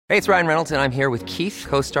Hey, it's Ryan Reynolds, and I'm here with Keith,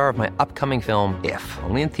 co-star of my upcoming film, If,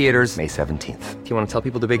 only in theaters May 17th. Do you want to tell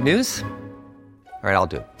people the big news? All right, I'll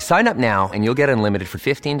do it. Sign up now and you'll get unlimited for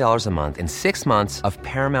 $15 a month and 6 months of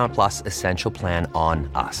Paramount Plus Essential Plan on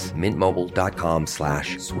us.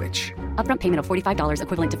 MintMobile.com/switch. Upfront payment of $45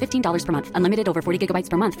 equivalent to $15 per month. Unlimited over 40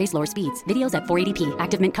 gigabytes per month. Face lower speeds. Videos at 480p.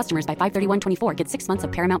 Active Mint customers by 531.24 get 6 months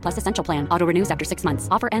of Paramount Plus Essential Plan. Auto renews after 6 months.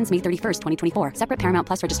 Offer ends May 31st, 2024. Separate Paramount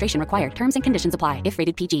Plus registration required. Terms and conditions apply if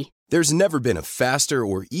rated PG. There's never been a faster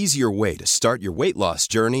or easier way to start your weight loss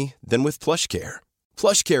journey than with PlushCare.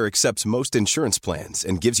 PlushCare accepts most insurance plans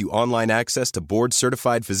and gives you online access to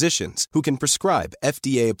board-certified physicians who can prescribe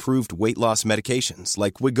FDA-approved weight loss medications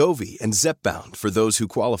like Wegovy and Zepbound for those who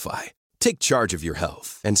qualify. Take charge of your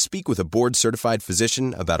health and speak with a board-certified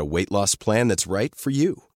physician about a weight loss plan that's right for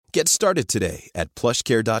you. Get started today at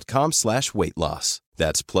plushcare.com/weight loss.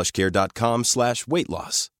 That's plushcare.com/weight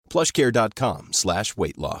loss.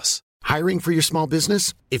 plushcare.com/weight loss. Hiring for your small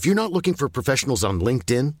business? If you're not looking for professionals on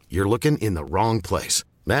LinkedIn, you're looking in the wrong place.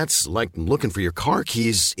 That's like looking for your car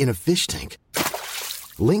keys in a fish tank.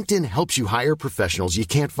 LinkedIn helps you hire professionals you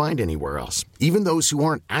can't find anywhere else, even those who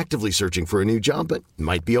aren't actively searching for a new job but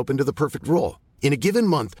might be open to the perfect role. In a given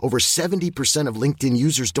month, over 70% of LinkedIn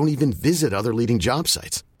users don't even visit other leading job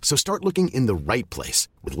sites. So start looking in the right place.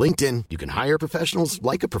 With LinkedIn, you can hire professionals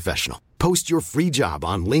like a professional. Post your free job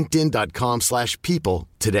on linkedin.com/people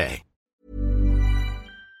today.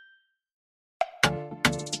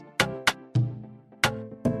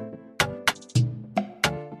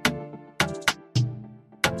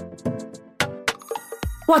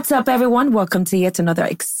 What's up, everyone? Welcome to yet another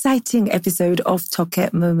exciting episode of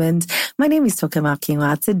Toke Moment. My name is Toke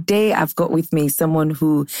Makinwa. Today, I've got with me someone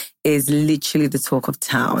who is literally the talk of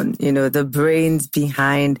town. You know, the brains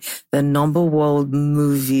behind the #1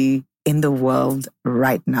 movie in the world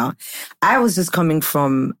right now. I was just coming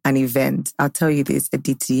from an event. I'll tell you this,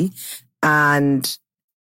 Editi. And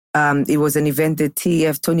it was an event the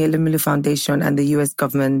TEF, Tony Elumelu Foundation, and the US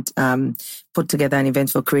government put together an event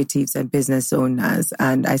for creatives and business owners.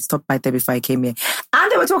 And I stopped by there before I came here.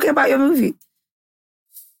 And they were talking about your movie.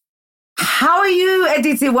 How are you,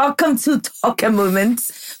 Editi? Welcome to Talk a Moment.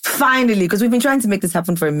 Finally, because we've been trying to make this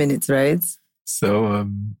happen for a minute, right? So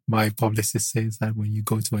my publicist says that when you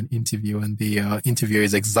go to an interview and the interviewer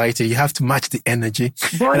is excited, you have to match the energy.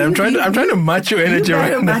 Boy, and I'm trying to match your energy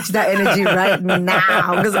right now. You match that energy right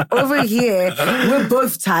now. Because over here, we're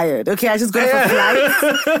both tired. Okay, I just got off a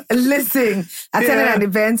flight. Listen, I attended an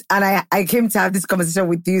event and I came to have this conversation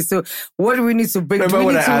with you. So what do we need to bring? Remember do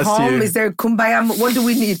we need to home? You? Is there a kumbaya? What do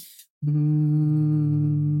we need?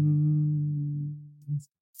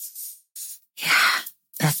 Yeah.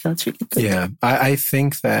 That felt really good. Yeah, I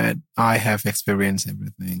think that I have experienced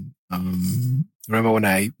everything. Remember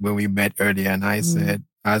when we met earlier and I said,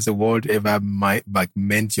 has the world ever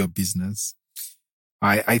meant your business?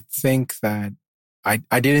 I think that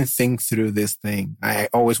I didn't think through this thing. I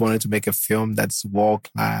always wanted to make a film that's world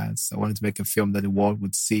class. I wanted to make a film that the world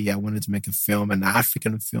would see. I wanted to make a film, an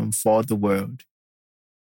African film for the world.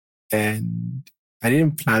 And I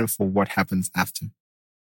didn't plan for what happens after.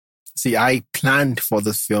 See, I planned for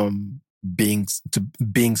this film being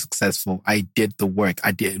successful. I did the work.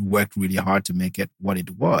 Worked really hard to make it what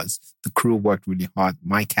it was. The crew worked really hard.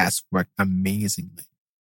 My cast worked amazingly.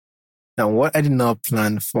 Now, what I did not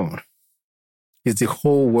plan for is the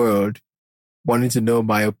whole world wanting to know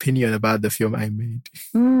my opinion about the film I made.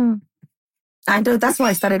 I know. That's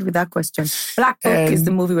why I started with that question. Black Book is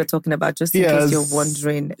the movie we're talking about, just in case you're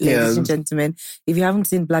wondering, ladies and gentlemen. If you haven't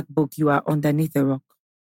seen Black Book, you are underneath a rock.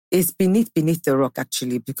 It's beneath the rock,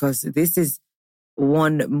 actually, because this is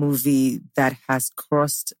one movie that has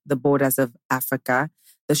crossed the borders of Africa,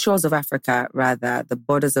 the shores of Africa, rather, the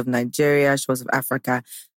borders of Nigeria, shores of Africa,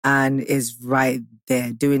 and is right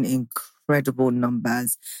there doing incredible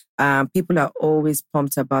numbers. People are always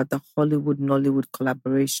pumped about the Hollywood-Nollywood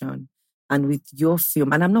collaboration. And with your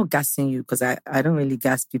film, and I'm not gassing you because I don't really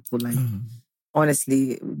gas people. Like,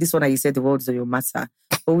 honestly, this one, you said the world is on your matter.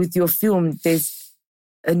 But with your film, there's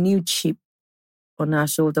a new chip on our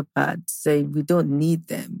shoulder pad saying we don't need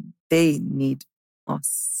them. They need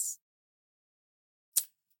us.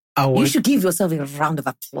 You should give yourself a round of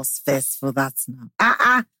applause first for that now.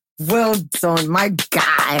 Well done, my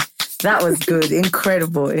guy. That was good.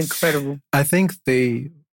 Incredible. I think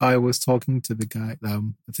I was talking to the guy, I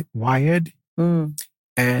think Wired.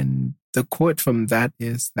 And the quote from that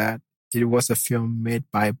is that it was a film made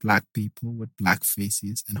by Black people with Black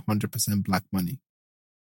faces and 100% Black money.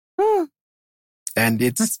 And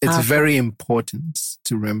it's very important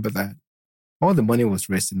to remember that all the money was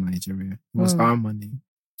raised in Nigeria. It was our money.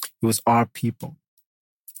 It was our people.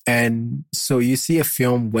 And so you see a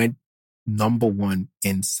film went #1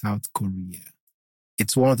 in South Korea.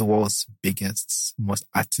 It's one of the world's biggest, most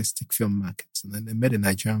artistic film markets. And then they made a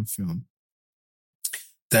Nigerian film,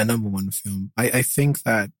 their #1 film. I think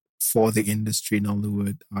that for the industry in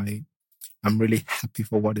Hollywood, I'm really happy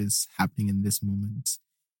for what is happening in this moment,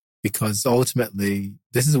 because ultimately,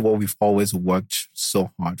 this is what we've always worked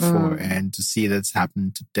so hard for. And to see that's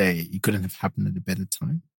happened today, it couldn't have happened at a better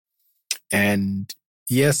time. And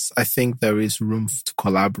yes, I think there is room to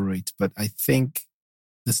collaborate, but I think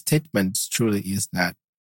the statement truly is that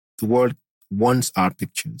the world wants our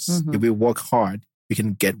pictures. If we work hard, we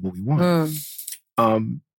can get what we want.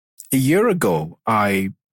 A year ago,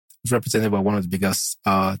 I was represented by one of the biggest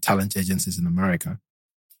talent agencies in America.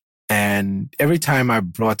 And every time I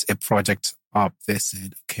brought a project up, they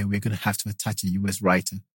said, okay, we're going to have to attach a US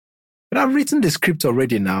writer. But I've written the script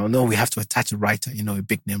already now. No, we have to attach a writer, a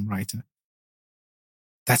big name writer.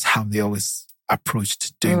 That's how they always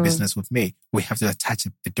approached doing business with me. We have to attach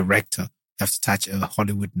a director. We have to attach a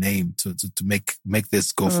Hollywood name to make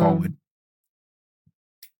this go forward.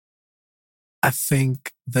 I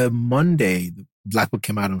think the Black Book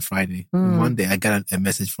came out on Friday. Monday, I got a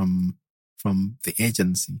message from the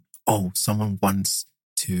agency. Oh, someone wants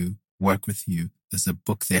to work with you. There's a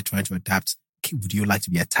book they're trying to adapt. Would you like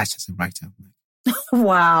to be attached as a writer?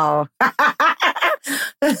 Wow.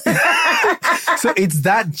 So it's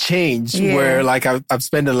that change where I've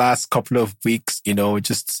spent the last couple of weeks,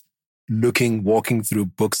 just walking through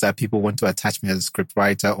books that people want to attach me as a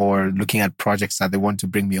scriptwriter, or looking at projects that they want to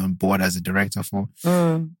bring me on board as a director for.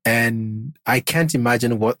 And I can't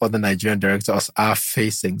imagine what other Nigerian directors are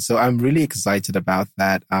facing. So I'm really excited about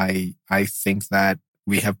that. I think that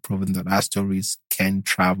we have proven that our stories can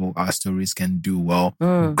travel, our stories can do well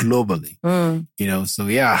globally. So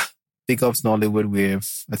yeah, big ups Nollywood.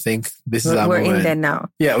 I think this is our moment. We're in there now.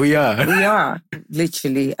 Yeah, we are. We are,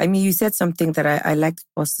 literally. I mean, you said something that I like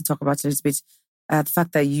us to talk about a little bit. The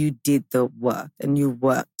fact that you did the work and you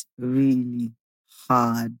worked really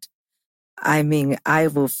hard. I mean, I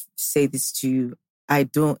will say this to you. I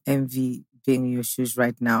don't envy being in your shoes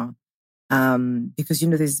right now. Because,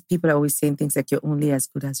 there's people are always saying things like you're only as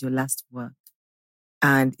good as your last work.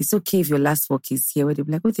 And it's okay if your last work is here, where they'll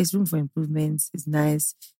be like, oh, there's room for improvements. It's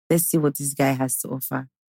nice. Let's see what this guy has to offer.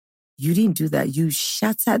 You didn't do that. You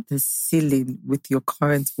shattered the ceiling with your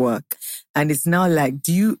current work. And it's now like,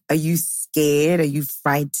 are you scared? Are you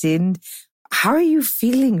frightened? How are you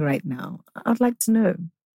feeling right now? I'd like to know.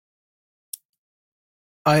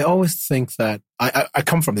 I always think that I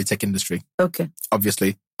come from the tech industry. Okay.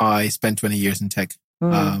 Obviously, I spent 20 years in tech.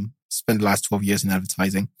 Spent the last 12 years in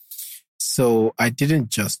advertising. So I didn't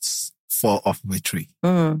just fall off of a tree.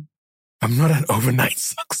 I'm not an overnight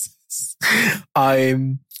success.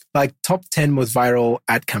 I'm top 10 most viral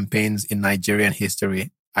ad campaigns in Nigerian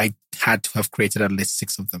history. I had to have created at least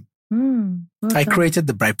 6 of them. I created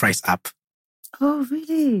the Bright Price app. Oh,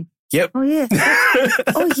 really? Yep. Oh, yeah.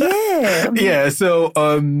 Oh, yeah. Yeah. So,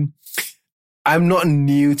 I'm not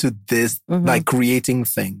new to this, creating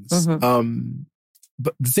things.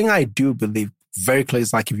 But the thing I do believe very clearly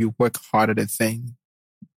is if you work hard at a thing,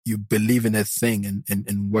 you believe in a thing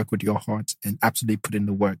and work with your heart and absolutely put in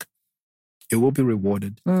the work, it will be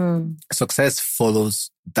rewarded. Success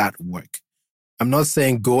follows that work. I'm not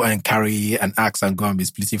saying go and carry an axe and go and be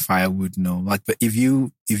splitting firewood. No, but if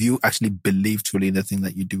you actually believe truly in the thing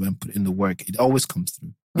that you do and put in the work, it always comes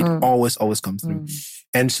through. It always comes through.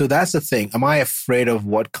 And so that's the thing. Am I afraid of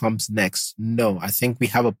what comes next? No, I think we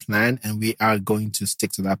have a plan and we are going to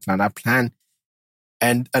stick to that plan. Our plan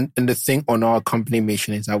and the thing on our company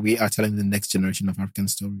mission is that we are telling the next generation of African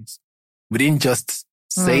stories. We didn't just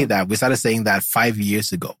say that. We started saying that 5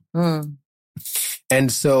 years ago.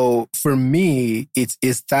 And so for me, it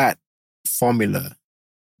is that formula.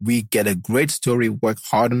 We get a great story, work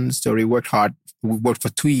hard on the story, We worked for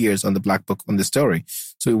 2 years on the Black Book on the story.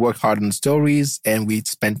 So we worked hard on the stories and we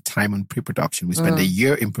spent time on pre-production. We spent a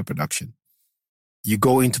year in pre-production. You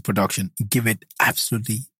go into production, give it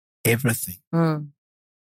absolutely everything.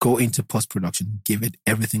 Go into post-production, give it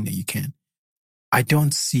everything that you can. I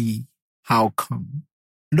don't see how come.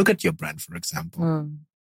 Look at your brand, for example.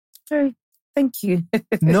 Thank you.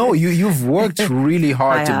 No, you've worked really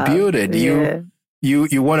hard to build it. Yeah.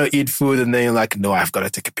 You want to eat food and then you're like, no, I've got to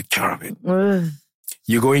take a picture of it.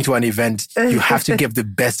 You go into an event, you have to give the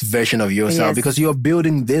best version of yourself because you're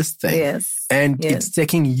building this thing. Yes. And it's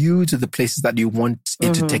taking you to the places that you want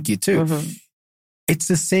it to take you to. It's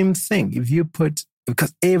the same thing. If you put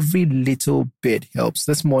because every little bit helps.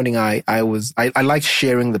 This morning, I like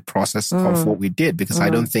sharing the process of what we did because I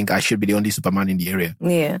don't think I should be the only Superman in the area.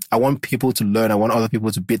 Yeah. I want people to learn. I want other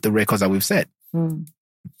people to beat the records that we've set.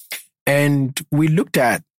 And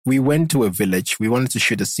we went to a village. We wanted to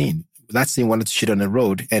shoot a scene. That scene wanted to shoot on a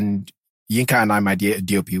road. And Yinka and I, my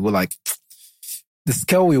DOP, were like, the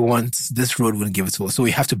scale we want, this road wouldn't give it to us. So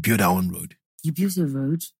we have to build our own road. You built a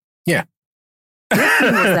road? Yeah. What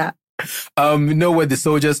scene was that? You know where the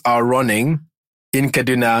soldiers are running in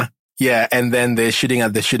Kaduna, yeah, and then they're shooting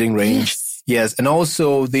at the shooting range. Yes. And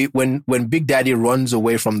also when Big Daddy runs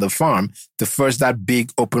away from the farm, that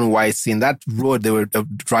big open wide scene, that road they were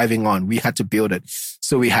driving on, we had to build it.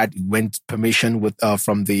 So we went permission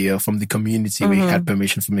from the community. We had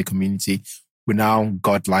permission from the community. We now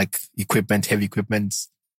got like heavy equipment.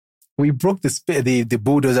 We broke the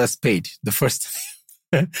bulldozer spade the first time.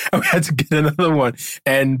 And we had to get another one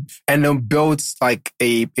and then built like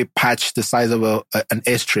a patch the size of an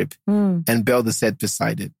airstrip and build the set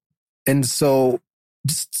beside it. And so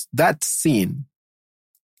just that scene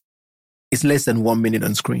is less than 1 minute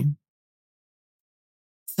on screen.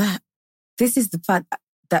 This is the part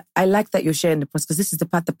that I like that you're sharing the process because this is the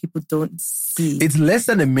part that people don't see. It's less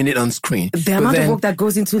than a minute on screen. The amount of work that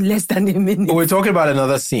goes into less than a minute. We're talking about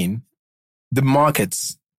another scene, the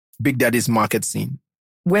markets, Big Daddy's market scene.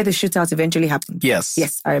 Where the shootout eventually happened. Yes.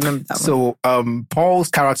 Yes, I remember that one. So Paul's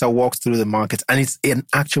character walks through the market and it's an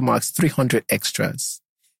actual market, 300 extras.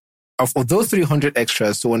 Of those 300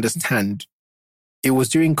 extras, to understand, it was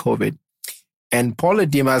during COVID. And Paul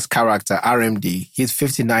Edima's character, RMD, he's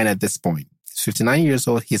 59 at this point. He's 59 years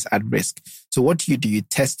old. He's at risk. So what do? You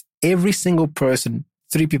test every single person,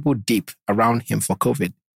 3 people deep around him for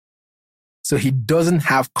COVID. So he doesn't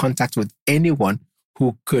have contact with anyone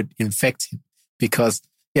who could infect him because,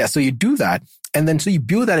 so you do that. And then so you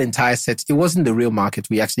build that entire set. It wasn't the real market.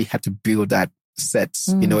 We actually had to build that set.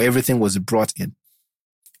 Everything was brought in.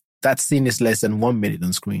 That scene is less than 1 minute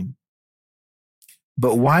on screen.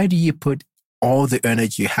 But why do you put all the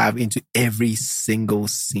energy you have into every single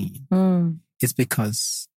scene? It's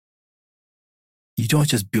because you don't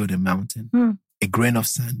just build a mountain, a grain of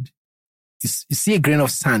sand. You see a grain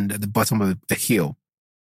of sand at the bottom of a hill.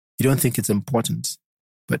 You don't think it's important,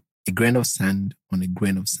 but a grain of sand on a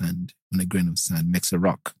grain of sand on a grain of sand makes a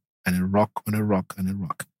rock, and a rock on a rock on a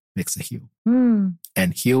rock makes a hill.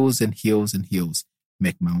 And hills and hills and hills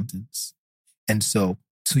make mountains. And so,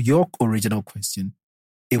 to your original question,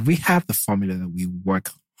 if we have the formula that we work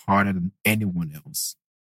harder than anyone else,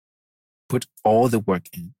 put all the work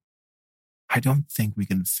in, I don't think we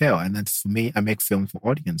can fail. And that's for me, I make films for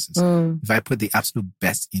audiences. If I put the absolute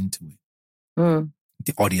best into it,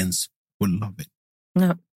 the audience will love it.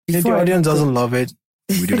 No, if the audience doesn't love it,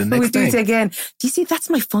 we do the next thing. We do it again. Do you see, that's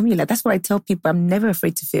my formula. That's what I tell people. I'm never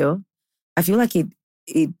afraid to fail. I feel like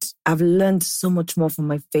I've learned so much more from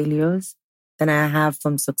my failures than I have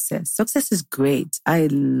from success. Success is great. I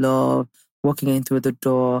love walking in through the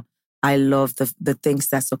door. I love the things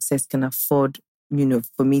that success can afford,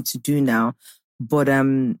 for me to do now. But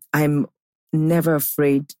I'm never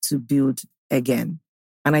afraid to build again.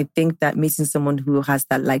 And I think that meeting someone who has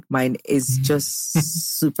that like mind is just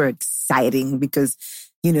super exciting because,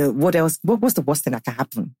 what else? What was the worst thing that can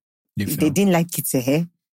happen? If they didn't like it, hey,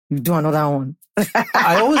 you do another one.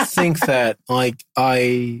 I always think that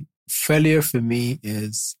failure for me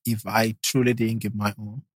is if I truly didn't give my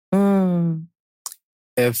all.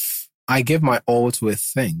 If I give my all to a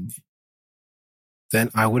thing,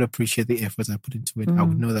 then I would appreciate the efforts I put into it. I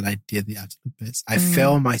would know that I did the absolute best. I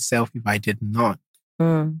fail myself if I did not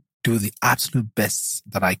do the absolute best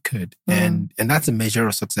that I could. And that's a measure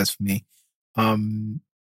of success for me.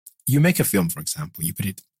 You make a film, for example, you put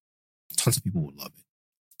it, tons of people will love it.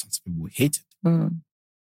 Tons of people will hate it. Am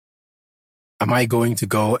I going to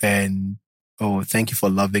go and, thank you for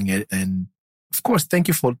loving it? And of course, thank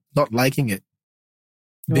you for not liking it.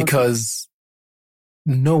 Because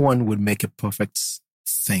no one would make a perfect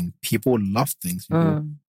thing. People love things.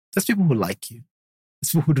 There's people who like you.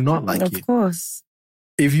 There's people who do not like you. Of course.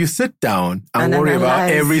 If you sit down and worry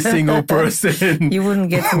about every single person, you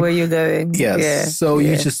wouldn't get to where you're going. Yes. Yeah. So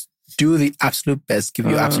you just do the absolute best, give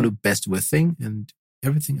your absolute best to a thing, and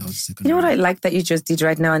everything else is secondary. You know what I like that you just did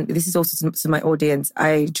right now? And this is also to my audience.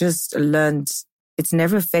 I just learned it's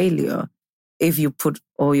never a failure if you put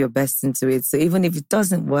all your best into it. So even if it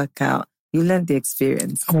doesn't work out, you learned the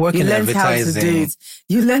experience. I work in advertising.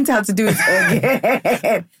 You learned how to do it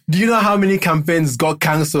again. Do you know how many campaigns got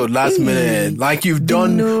cancelled last minute? Like you've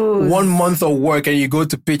done 1 month of work and you go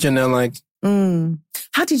to pitch and they're like...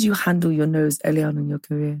 How did you handle your nose early on in your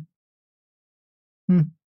career?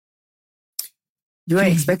 You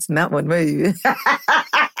weren't expecting that one, were you?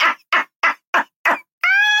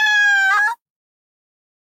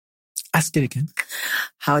 Ask it again.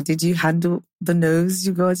 How did you handle the no's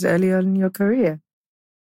you got early on in your career?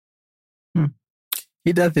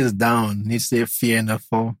 He that is down needs to fear enough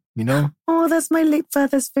for, you know? Oh, that's my late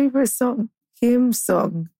father's favorite song. Hymn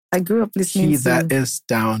song. I grew up listening to. He that is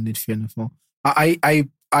down needs fear enough for.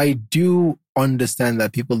 I do understand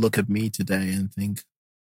that people look at me today and think,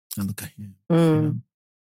 I look at him. You know?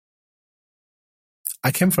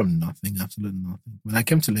 I came from nothing, absolutely nothing. When I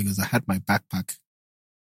came to Lagos, I had my backpack.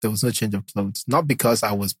 There was no change of clothes. Not because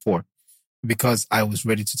I was poor, because I was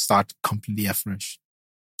ready to start completely afresh.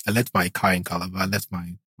 I left my car in Calabar. I left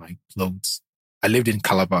my clothes. I lived in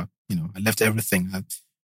Calabar. You know, I left everything.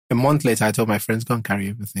 A month later, I told my friends, go and carry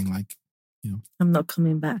everything. Like, you know. I'm not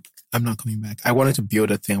coming back. I'm not coming back. I wanted to build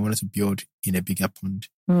a thing. I wanted to build in a bigger pond.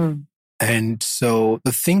 And so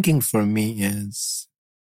the thinking for me is,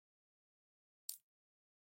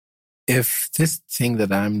 if this thing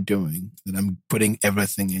that I'm doing, that I'm putting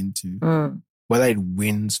everything into, whether it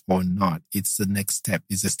wins or not, it's the next step.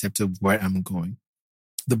 It's a step to where I'm going.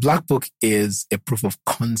 The Black Book is a proof of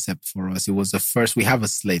concept for us. It was the first, we have a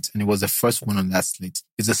slate, and it was the first one on that slate.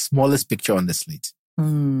 It's the smallest picture on the slate.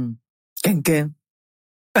 Okay.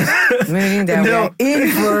 Meaning that we're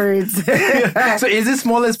in for it. So it's the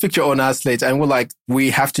smallest picture on our slate, and we're like,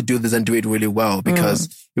 we have to do this and do it really well, because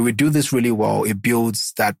if we do this really well, it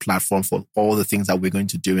builds that platform for all the things that we're going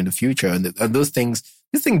to do in the future. And those things,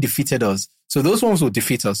 this thing defeated us. So those ones will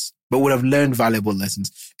defeat us, but would have learned valuable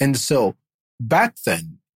lessons. And so back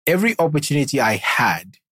then, every opportunity I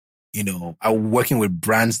had, you know, I was working with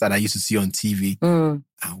brands that I used to see on TV.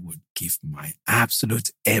 I would give my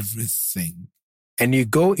absolute everything. And you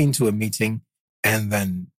go into a meeting, and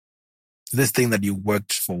then this thing that you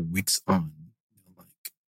worked for weeks on, you're like,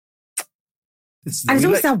 this and it's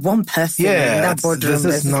always that one person in that boardroom. This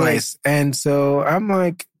is nice. Like, and so I'm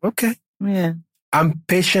like, okay. Yeah. I'm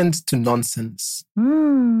patient to nonsense. So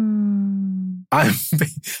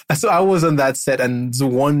I was on that set, and so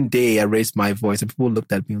one day I raised my voice, and people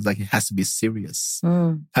looked at me and was like, it has to be serious.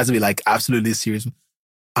 It has to be like absolutely serious.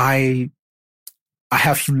 I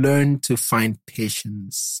have learned to find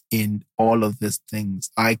patience in all of these things.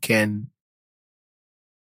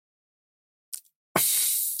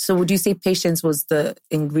 So would you say patience was the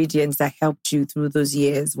ingredients that helped you through those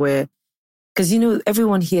years where, because, you know,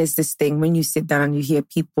 everyone hears this thing when you sit down and you hear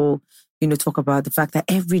people, you know, talk about the fact that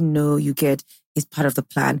every no you get is part of the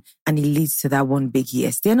plan and it leads to that one big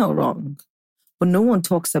yes. They're not wrong. But no one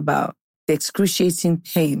talks about the excruciating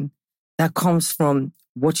pain that comes from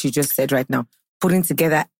what you just said right now. Putting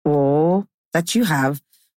together all that you have,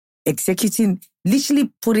 executing,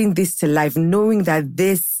 literally putting this to life, knowing that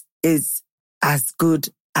this is as good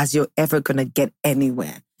as you're ever going to get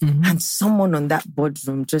anywhere. And someone on that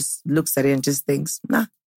boardroom just looks at it and just thinks, nah.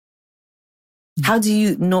 How do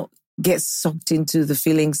you not get sucked into the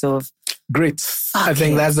feelings of grit? I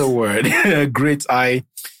think that's a word. Grit. I've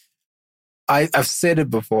said it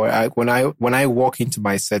before. When I walk into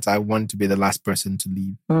my set, I want to be the last person to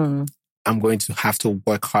leave. I'm going to have to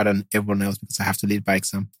work harder than everyone else because I have to lead by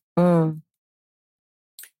example.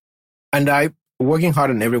 And working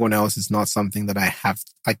harder than everyone else is not something that I have.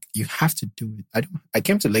 Like, you have to do it. I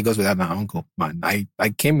came to Lagos without my uncle, man. I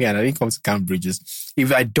came here and I didn't come to count bridges.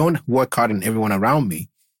 If I don't work harder than everyone around me,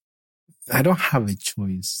 I don't have a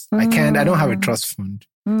choice. I don't have a trust fund.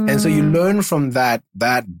 And so you learn from that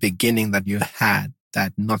beginning that you had,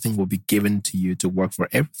 that nothing will be given to you to work for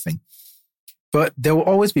everything. But there will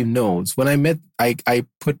always be no's. When I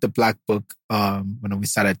put the Black Book, when we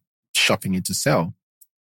started shopping it to sell.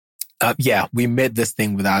 We made this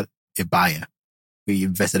thing without a buyer. We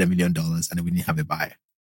invested $1 million and we didn't have a buyer.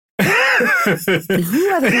 Who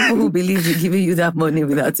are the people who believe in giving you that money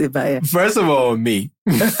without a buyer? First of all, me.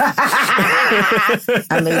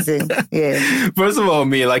 Amazing. Yeah. First of all,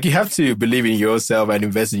 me. Like, you have to believe in yourself and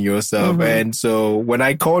invest in yourself. And so when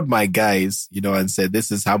I called my guys, you know, and said,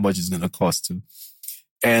 this is how much it's going to cost to.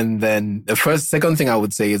 And then second thing I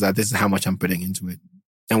would say is that this is how much I'm putting into it.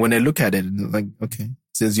 And when they look at it, like, okay,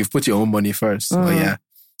 since you've put your own money first. Oh, yeah.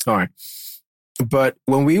 All right. But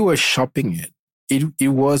when we were shopping it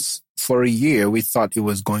was, for a year, we thought it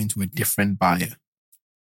was going to a different buyer.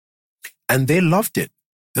 And they loved it.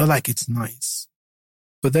 They're like, it's nice.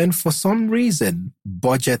 But then for some reason,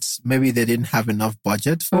 budgets, maybe they didn't have enough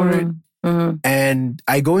budget for it. And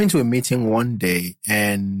I go into a meeting one day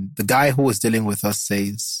and the guy who was dealing with us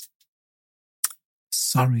says,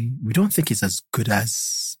 sorry, we don't think it's as good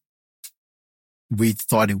as we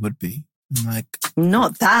thought it would be. I'm like,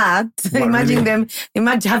 not that. Imagine really?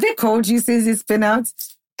 them. Have they called you since it's been out?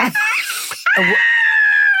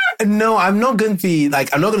 No, I'm not going to be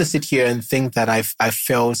like, I'm not going to sit here and think that I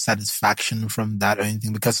felt satisfaction from that or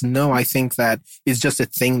anything, because no, I think that it's just a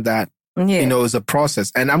thing that, is a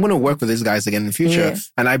process. And I'm going to work with these guys again in the future. Yeah.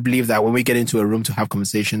 And I believe that when we get into a room to have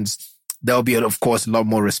conversations, there'll be, of course, a lot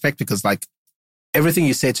more respect, because like everything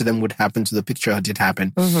you say to them would happen to the picture did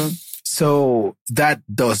happen. Mm-hmm. So that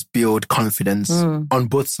does build confidence on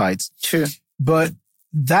both sides. True. But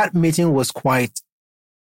that meeting was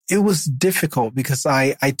it was difficult, because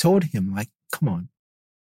I told him, like, come on,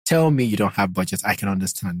 tell me you don't have budget. I can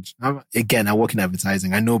understand. I work in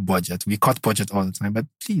advertising. I know budget. We cut budget all the time, but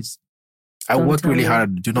please, I work really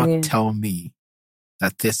hard. Do not tell me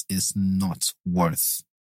that this is not worth,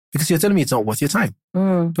 because you're telling me it's not worth your time.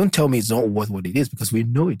 Don't tell me it's not worth what it is, because we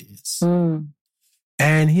know it is.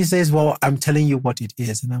 And he says, well, I'm telling you what it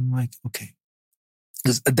is. And I'm like, okay.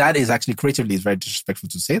 Because that is actually, creatively, is very disrespectful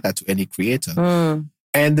to say that to any creator.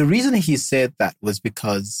 And the reason he said that was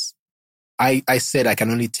because I said I can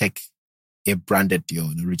only take a branded deal,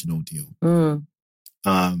 an original deal.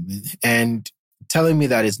 And telling me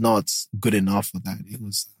that it's not good enough for that, it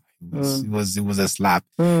was a slap.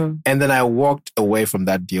 And then I walked away from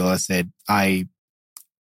that deal. I said,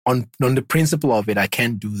 on the principle of it, I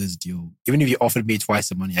can't do this deal. Even if you offered me twice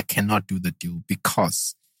the money, I cannot do the deal,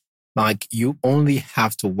 because like you only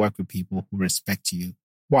have to work with people who respect you.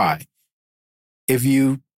 Why? If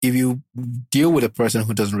you deal with a person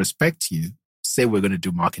who doesn't respect you, say we're going to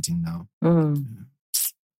do marketing now,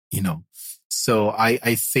 So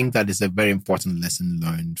I think that is a very important lesson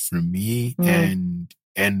learned for me. And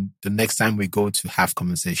the next time we go to have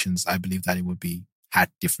conversations, I believe that it would be had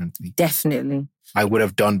differently. Definitely. I would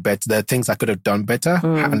have done better. There are things I could have done better,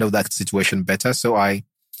 handle that situation better. So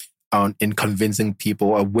in convincing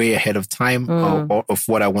people way ahead of time of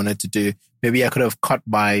what I wanted to do, maybe I could have cut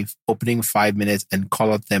my opening 5 minutes and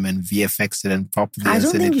colored them and VFX it and properly. I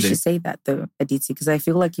don't think you should say that though, Editi, because I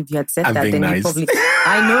feel like if you had said I'm that, then nice. you probably...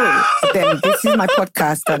 I know. Then this is my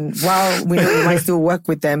podcast, and while we know you might still work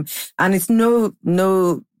with them, and it's no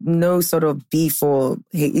sort of beef or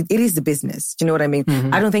it is the business. Do you know what I mean?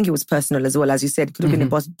 I don't think it was personal as well. As you said, it could have been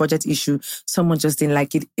a budget issue. Someone just didn't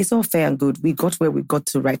like it. It's all fair and good. We got where we got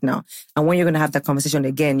to right now. And when you're going to have that conversation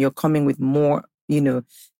again, you're coming with more,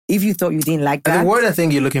 if you thought you didn't like that. And the word I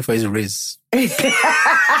think you're looking for is riz.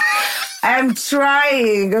 I'm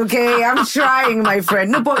trying, okay? I'm trying, my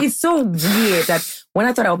friend. No, but it's so weird that when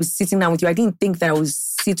I thought I would be sitting down with you, I didn't think that I would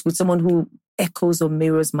sit with someone who echoes or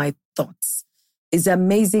mirrors my thoughts. It's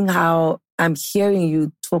amazing how I'm hearing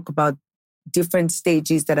you talk about different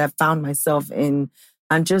stages that I've found myself in.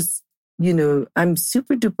 And just, I'm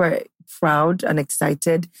super duper proud and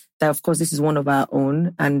excited that, of course, this is one of our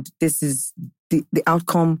own. And this is the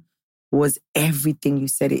outcome was everything you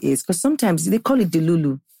said it is. Because sometimes they call it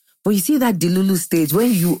Delulu. But you see that Delulu stage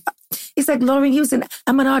when it's like Lauren Houston,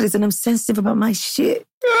 I'm an artist and I'm sensitive about my shit.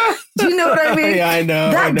 Do you know what I mean? Yeah, I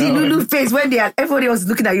know. That Delulu phase when everybody was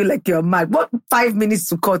looking at you like you're mad. What 5 minutes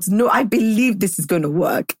to cut? No, I believe this is going to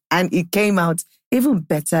work. And it came out even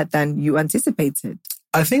better than you anticipated.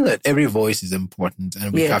 I think that every voice is important,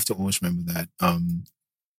 and we have to always remember that.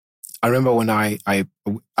 I remember when I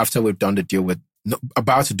after we've done the deal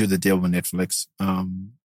about to do the deal with Netflix,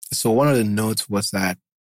 so one of the notes was that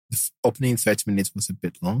the opening 30 minutes was a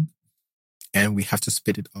bit long, and we have to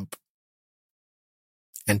split it up.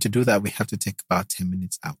 And to do that, we have to take about 10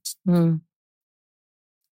 minutes out.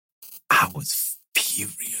 I was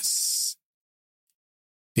furious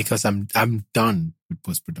because I'm done with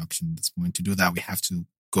post-production at this point. To do that, we have to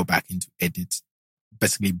go back into edit,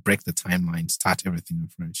 basically break the timeline, start everything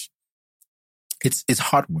afresh. It's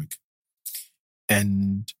hard work.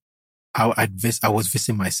 And I was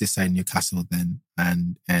visiting my sister in Newcastle then,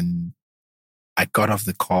 and I got off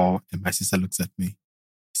the call, and my sister looks at me.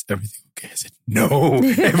 Is everything okay? I said, no,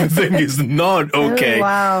 everything is not okay. Oh,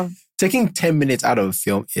 wow. Taking 10 minutes out of a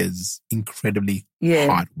film is incredibly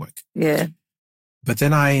hard work. Yeah. But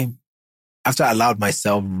then after I allowed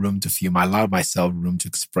myself room to fume, I allowed myself room to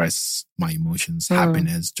express my emotions,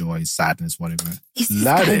 happiness, joy, sadness, whatever. Is this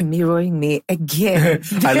guy mirroring me again?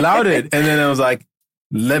 I allowed it. And then I was like,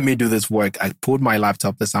 let me do this work. I pulled my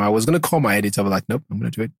laptop this time. I was going to call my editor. I was like, nope, I'm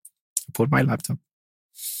going to do it. I pulled my laptop.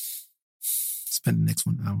 Spent the next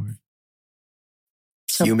 1 hour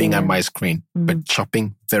fuming at my screen, but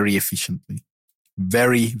chopping very efficiently.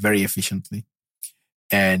 Very, very efficiently.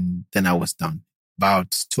 And then I was done.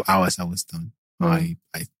 About 2 hours, I was done. I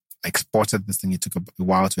exported this thing. It took a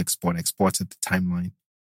while to export. I exported the timeline,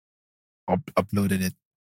 uploaded it,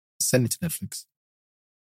 sent it to Netflix.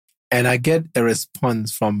 And I get a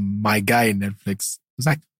response from my guy in Netflix. It's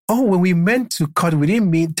like, oh, when we meant to cut, we didn't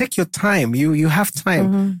mean, take your time. You have time.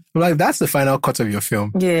 Mm-hmm. I'm like, that's the final cut of your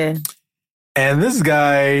film. Yeah. And this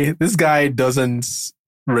guy doesn't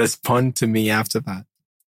respond to me after that.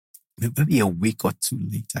 Maybe a week or two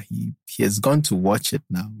later, he has gone to watch it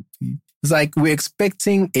now. It's like, we're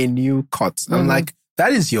expecting a new cut. Mm-hmm. I'm like,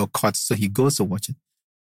 that is your cut. So he goes to watch it.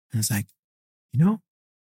 And it's like,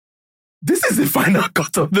 this is the final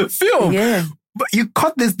cut of the film. Yeah. But you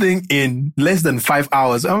cut this thing in less than 5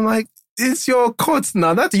 hours. I'm like, it's your cut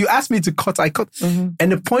now. That you asked me to cut, I cut. Mm-hmm.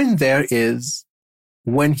 And the point there is,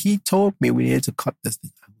 when he told me we needed to cut this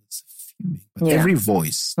thing, I was fuming. But every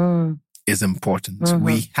voice is important. Mm-hmm.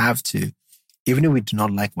 We have to, even if we do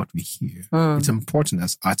not like what we hear, it's important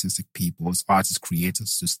as artistic people, as artist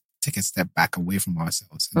creators, to take a step back away from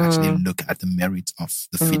ourselves and actually look at the merits of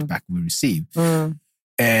the feedback we receive.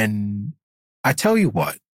 And I tell you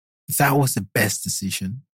what, that was the best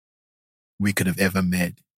decision we could have ever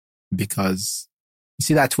made, because you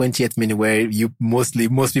see that 20th minute where most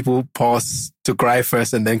people pause to cry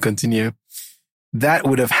first and then continue. That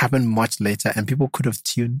would have happened much later and people could have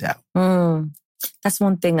tuned out. That's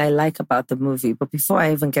one thing I like about the movie. But before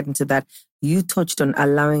I even get into that, you touched on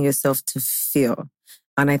allowing yourself to feel.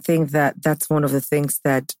 And I think that that's one of the things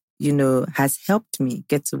that, has helped me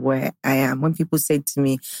get to where I am. When people say to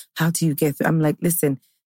me, how do you get through? I'm like, listen,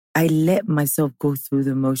 I let myself go through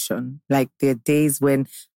the motion. Like, there are days when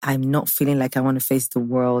I'm not feeling like I want to face the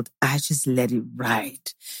world. I just let it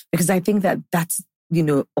ride. Because I think that that's,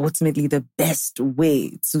 ultimately the best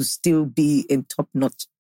way to still be in top-notch,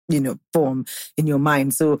 form in your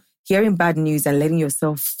mind. So hearing bad news and letting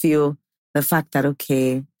yourself feel the fact that,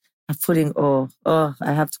 okay, I'm putting, I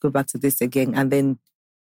have to go back to this again. And then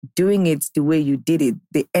doing it the way you did it,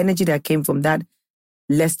 the energy that came from that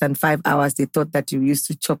less than 5 hours they thought that you used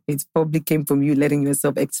to chop it probably came from you letting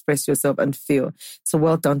yourself express yourself and feel. So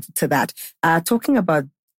well done to that. Talking about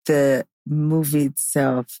the movie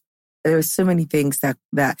itself, there are so many things that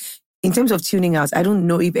in terms of tuning out, I don't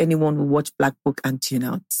know if anyone will watch Black Book and tune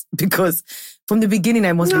out, because from the beginning,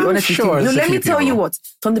 I must be honest with you. No, let me tell you what.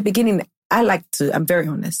 From the beginning, I'm very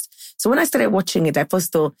honest. So when I started watching it, I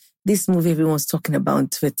first thought, this movie everyone's talking about on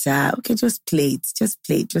Twitter, okay, just play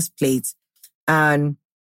it. And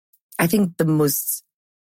I think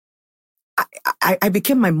I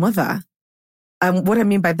became my mother. And what I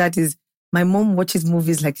mean by that is, my mom watches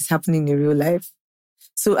movies like it's happening in real life.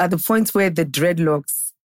 So at the point where the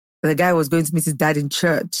dreadlocks, the guy was going to meet his dad in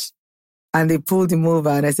church, and they pulled him over,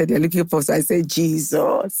 and I said, they're looking for us. So I said,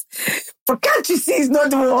 Jesus. But can't you see he's not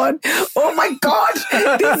the one? Oh my God,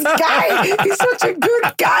 this guy, he's such a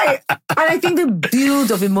good guy. And I think the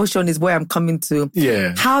build of emotion is where I'm coming to.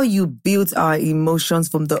 Yeah. How you build our emotions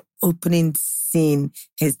from the opening scene,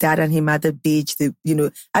 his dad and him at the beach. I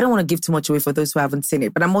don't want to give too much away for those who haven't seen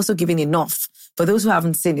it, but I'm also giving enough for those who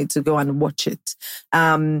haven't seen it to go and watch it.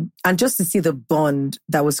 And just to see the bond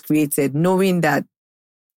that was created, knowing that,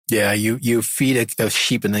 yeah, you feed a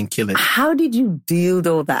sheep and then kill it. How did you build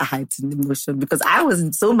all that heightened emotion? Because I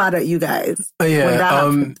wasn't so mad at you guys. Oh, yeah. When that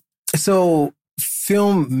happened. So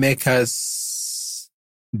filmmakers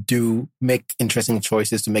do make interesting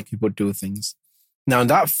choices to make people do things. Now,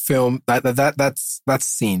 that film, that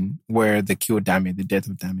scene where they killed Dami, the death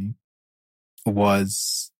of Dami,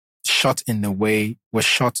 was shot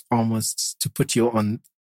almost to put you on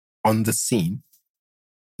the scene.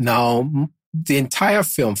 Now, the entire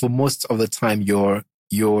film, for most of the time, you're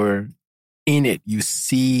in it. You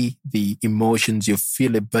see the emotions, you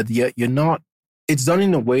feel it, but you're not. It's done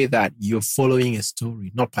in a way that you're following a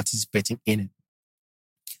story, not participating in it.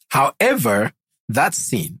 However, that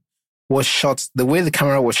scene was shot, the way the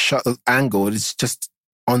camera was shot, angled, is just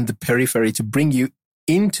on the periphery to bring you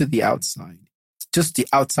into the outside. Just the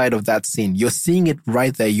outside of that scene. You're seeing it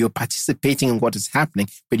right there. You're participating in what is happening,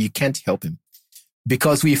 but you can't help him.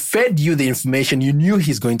 Because we fed you the information, you knew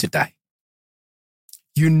he's going to die.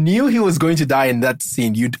 You knew he was going to die in that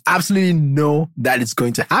scene. You'd absolutely know that it's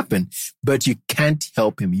going to happen, but you can't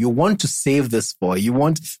help him. You want to save this boy.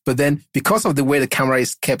 But then because of the way the camera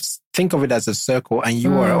is kept, think of it as a circle, and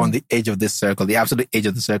you are on the edge of this circle, the absolute edge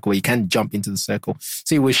of the circle, where you can't jump into the circle.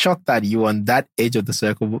 So you were shot that you on that edge of the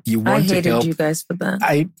circle. You want to help. I hated you guys for that.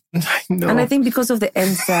 I know. And I think because of the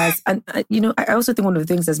NSAS, and I also think one of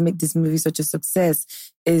the things that's made this movie such a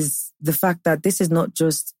success is the fact that this is not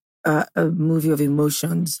just a movie of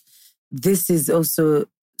emotions. This is also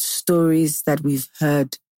stories that we've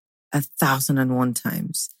heard 1,001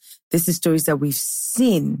 times. This is stories that we've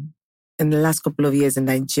seen in the last couple of years in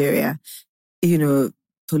Nigeria.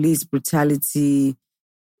 Police brutality,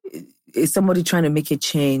 is somebody trying to make a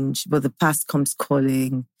change, but the past comes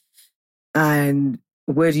calling. And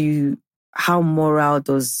how moral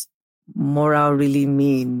does moral really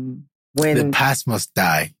mean? When the past must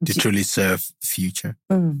die to truly serve the future.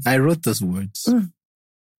 I wrote those words.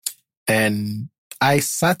 And I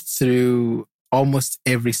sat through almost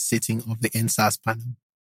every sitting of the NSAS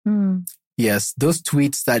panel. Yes, those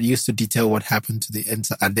tweets that used to detail what happened to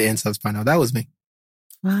at the NSAS panel, that was me.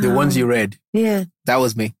 Wow. The ones you read. Yeah. That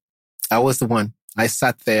was me. I was the one. I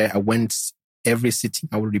sat there. I went every sitting.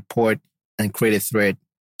 I would report and create a thread,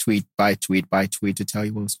 tweet by tweet by tweet to tell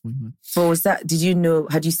you what was going on. So was that,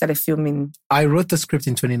 had you started filming? I wrote the script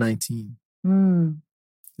in 2019.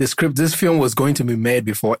 This film was going to be made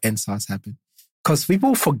before NSAS happened. Because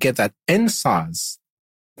people forget that NSAS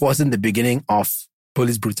wasn't the beginning of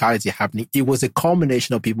police brutality happening. It was a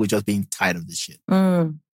culmination of people just being tired of this shit.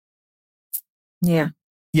 Yeah.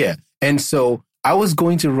 Yeah. And so I was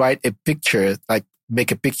going to write a picture,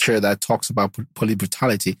 make a picture that talks about police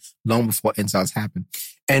brutality long before NSAS happened.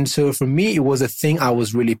 And so for me, it was a thing I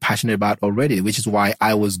was really passionate about already, which is why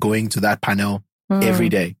I was going to that panel every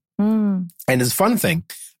day. And it's a fun thing.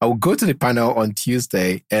 I would go to the panel on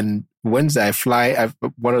Tuesday, and Wednesday I fly.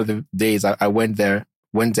 One of the days I went there,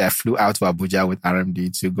 Wednesday I flew out to Abuja with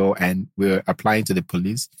RMD to go, and we were applying to the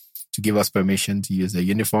police to give us permission to use their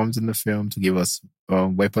uniforms in the film, to give us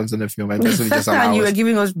weapons in the film. And basically just and you were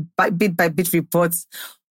giving us bit by bit reports.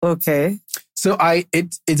 Okay. So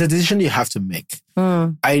it's a decision you have to make.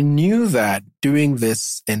 I knew that doing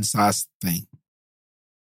this NSAS thing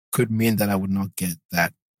could mean that I would not get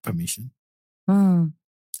that permission. I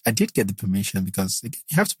did get the permission because again,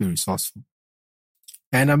 you have to be resourceful.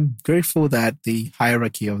 And I'm grateful that the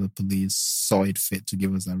hierarchy of the police saw it fit to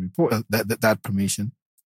give us that report, that permission.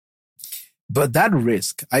 But that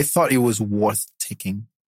risk, I thought it was worth taking.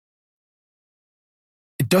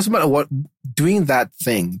 It doesn't matter what, doing that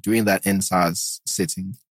NSAS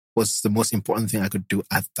sitting was the most important thing I could do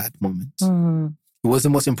at that moment. It was the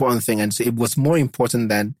most important thing. And so it was more important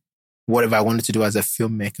than whatever I wanted to do as a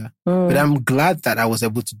filmmaker. But I'm glad that I was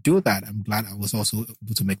able to do that. I'm glad I was also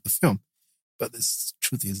able to make the film. But the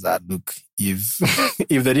truth is that, look, if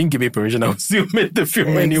they didn't give me permission, I would still make the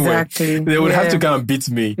film anyway. They would have to come and beat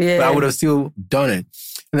me. Yeah. But I would have still done it.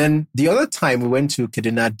 And then the other time we went to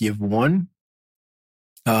Kaduna Div 1,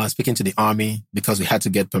 speaking to the army, because we had to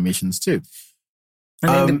get permissions too.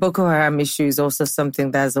 And then the Boko Haram issue is also something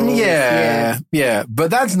that's always... Yeah. But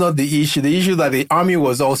that's not the issue. The issue that the army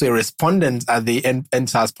was also a respondent at the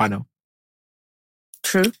NSAS panel.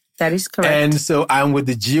 True. That is correct. And so I'm with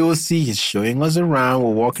the GOC. He's showing us around. We're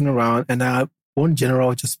walking around. And one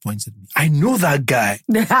general just points at me. I know that guy.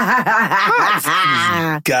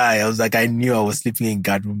 I was like, I knew I was sleeping in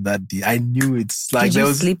guard room that day. I knew it's like... Did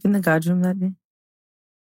you sleep in the guard room that day?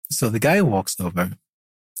 So the guy walks over.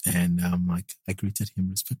 And I greeted him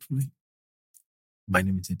respectfully. My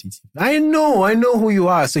name is Editi. I know who you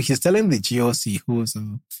are. So he's telling the GOC, who's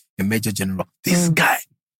a major general, this guy,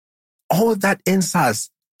 all that NSAS,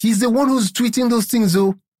 he's the one who's tweeting those things,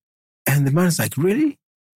 though. And the man's like, really?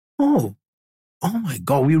 Oh my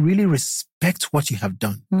God, we really respect what you have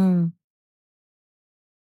done.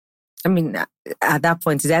 I mean, at that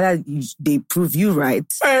point, is that they prove you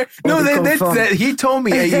right? No, he told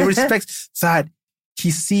me he respects that. He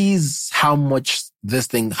sees how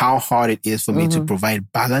hard it is for me to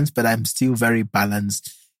provide balance, but I'm still very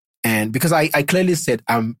balanced. And because I clearly said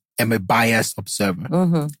I'm a biased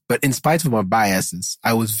observer, but in spite of my biases,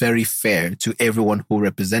 I was very fair to everyone who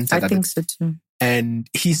represented. I think so too. And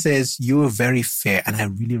he says, you're very fair. And I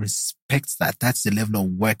really respect that. That's the level of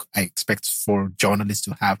work I expect for journalists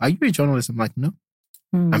to have. Are you a journalist? I'm like, no,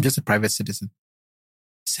 I'm just a private citizen.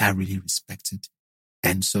 He said, I really respect it.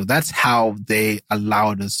 And so that's how they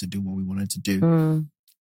allowed us to do what we wanted to do.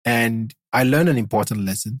 And I learned an important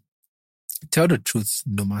lesson. Tell the truth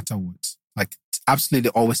no matter what. Like, absolutely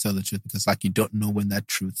always tell the truth, because you don't know when that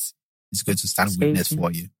truth is going to stand witness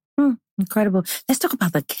for you. Incredible. Let's talk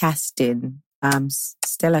about the casting.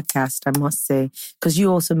 Stellar cast, I must say, because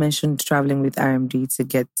you also mentioned traveling with RMD to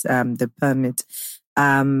get the permit.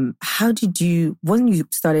 How did you, when you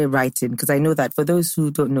started writing, because I know that for those who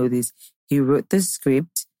don't know this, he wrote the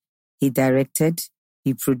script, he directed,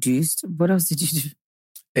 he produced. What else did you do?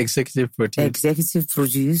 Executive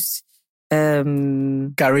produced. Carried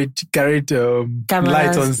light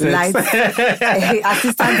on set.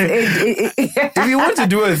 If you want to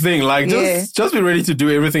do a thing, just be ready to do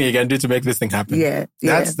everything you can do to make this thing happen.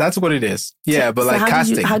 That's what it is. Yeah, but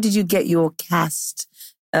casting. How did you get your cast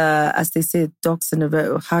as they say, ducks in a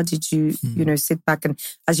row? How did you, sit back and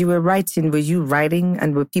as you were writing, were you writing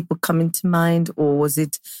and were people coming to mind, or was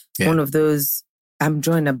it one of those, I'm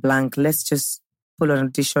drawing a blank, let's just pull an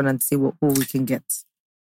audition and see who we can get?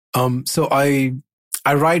 So I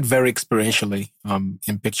write very experientially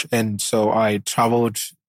in picture, and so I've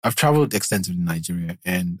traveled extensively in Nigeria,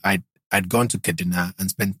 and I'd gone to Kaduna and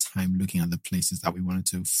spent time looking at the places that we wanted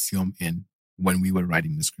to film in when we were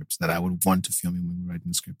writing the scripts, that I would want to film in when we were writing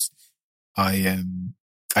the scripts. I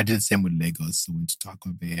did the same with Lagos. I went to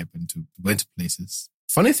Takwa Bay, went to places.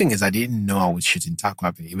 Funny thing is, I didn't know I was shooting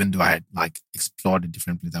Takwa Bay, even though I had explored the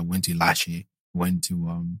different places. I went to Lashe, went to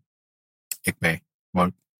Ekpe,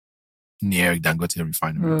 or near Dangote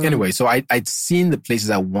Refinery. Anyway, so I'd seen the places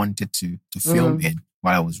I wanted to film in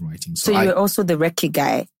while I was writing. So you were also the recce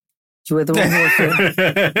guy. You were the one who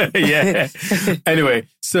was yeah. Anyway,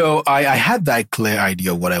 so I had that clear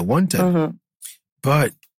idea of what I wanted.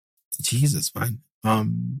 But Jesus, man.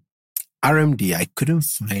 RMD, I couldn't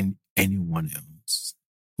find anyone else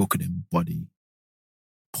who could embody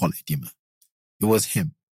Paul Edima. It was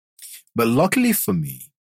him. But luckily for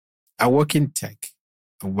me, I work in tech.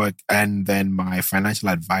 And then my financial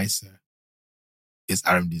advisor is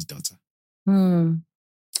RMD's daughter. And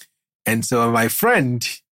so my friend,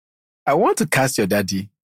 I want to cast your daddy.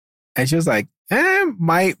 And she was like,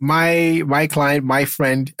 my client, my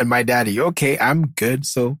friend, and my daddy. Okay, I'm good.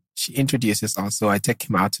 So she introduces us. So I take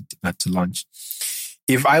him out to lunch.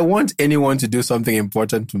 If I want anyone to do something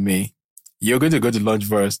important to me, you're going to go to lunch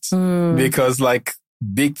first. Because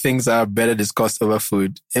big things are better discussed over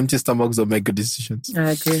food. Empty stomachs don't make good decisions.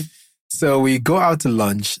 I agree. So we go out to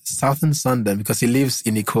lunch, Southern Sunday, because he lives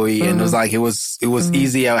in Ikoyi, and it was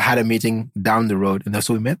easy. I had a meeting down the road, and that's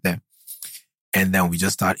so we met there. And then we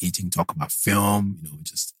just started eating, talk about film,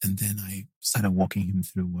 and then I started walking him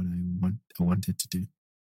through what I wanted to do.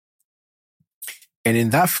 And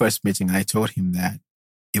in that first meeting, I told him that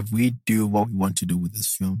if we do what we want to do with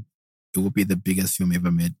this film, it will be the biggest film ever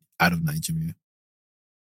made out of Nigeria.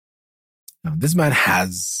 Now, this man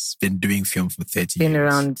has been doing film for 30 years. Been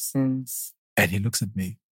around since. And he looks at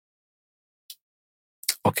me.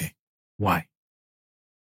 Okay, why?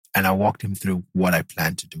 And I walked him through what I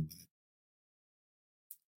planned to do with it.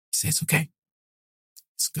 He says, okay,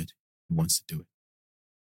 it's good. He wants to do it.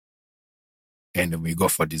 And then we go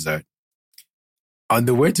for dessert. On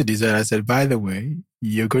the way to dessert, I said, by the way,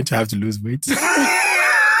 you're going to have to lose weight.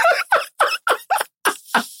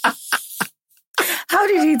 How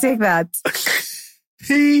did he take that?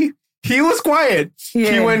 He was quiet.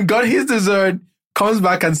 Yeah. He went, got his dessert, comes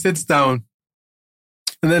back and sits down.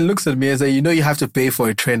 And then looks at me and says, you have to pay for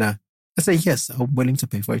a trainer. I say, yes, I'm willing to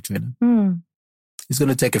pay for a trainer. It's going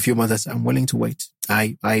to take a few months. I said, I'm willing to wait.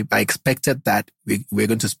 I expected that we're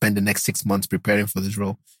going to spend the next 6 months preparing for this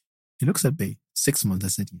role. He looks at me, 6 months. I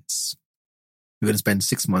said, yes. We're going to spend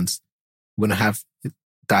 6 months. We're going to have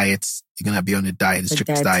diets. You're going to be on a diet, a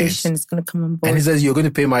strict diet. Is going to come on board. And he says, you're going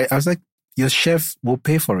to pay I was like, your chef will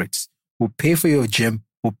pay for it. We'll pay for your gym.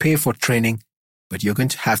 We'll pay for training. But you're going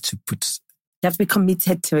to have to you have to be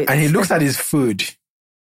committed to it. And he looks at his food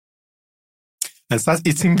and starts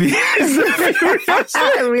eating the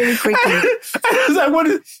really quickly. I was like, what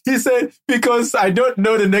is, he said, because I don't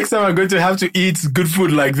know the next time I'm going to have to eat good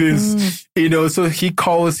food like this. So he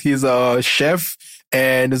calls his chef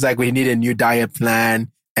and it's like, we need a new diet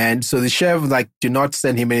plan. And so the chef was like, do not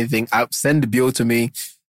send him anything. Send the bill to me.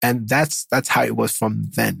 And that's how it was from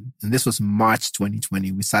then. And this was March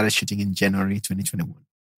 2020. We started shooting in January 2021.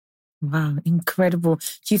 Wow, incredible.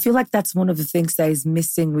 Do you feel like that's one of the things that is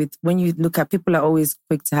missing with, when you look at, people are always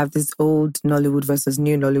quick to have this old Nollywood versus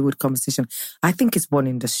new Nollywood conversation. I think it's one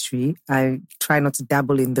industry. I try not to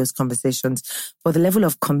dabble in those conversations. But the level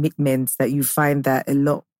of commitment that you find that a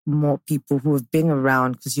lot more people who have been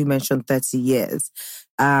around, because you mentioned 30 years.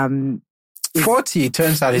 40, it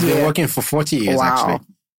turns out he's been working for 40 years, actually.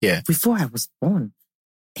 Yeah. Before I was born.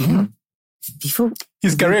 Before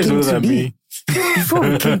his career is older than me. Before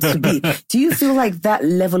we came to be. Do you feel like that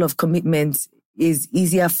level of commitment is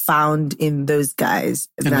easier found in those guys?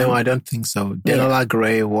 No, I don't think so. Denola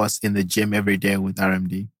Gray was in the gym every day with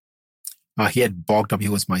RMD. He had bulked up. He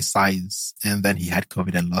was my size. And then he had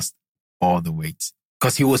COVID and lost all the weight.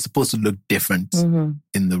 Because he was supposed to look different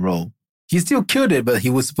in the role. He still killed it, but he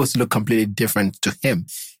was supposed to look completely different to him.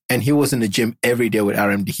 And he was in the gym every day with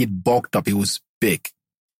RMD. He'd bulked up. He was big.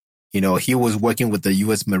 He was working with the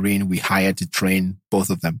U.S. Marine we hired to train both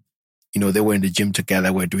of them. They were in the gym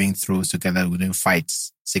together. We're doing throws together. We're doing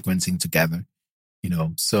fights, sequencing together.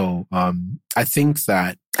 So I think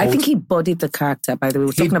that... I think he bodied the character, by the way.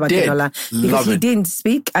 We're talking about Denola. Because he didn't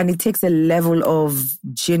speak, and it takes a level of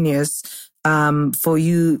genius for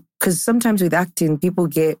you. Because sometimes with acting, people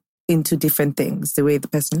get into different things, the way the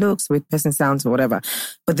person looks, the way the person sounds, or whatever.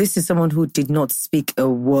 But this is someone who did not speak a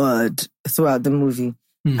word throughout the movie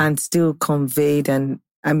and still conveyed. And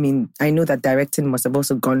I mean, I know that directing must have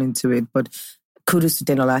also gone into it, but kudos to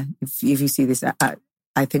Denola. If you see this,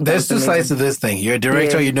 I think there's two sides to this thing. You're a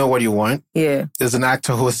director, you know what you want. Yeah. There's an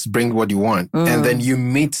actor who's bring what you want. And then you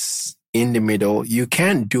meet in the middle. You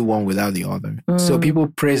can't do one without the other. So people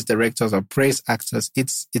praise directors or praise actors.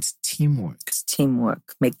 It's teamwork. It's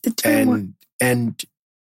teamwork. Make the team work. And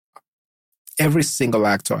every single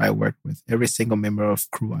actor I worked with, every single member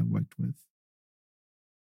of crew I worked with,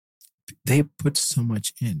 they put so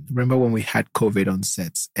much in. Remember when we had COVID on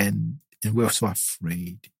sets and we were so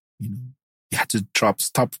afraid, You had to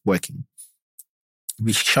stop working.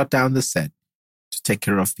 We shut down the set to take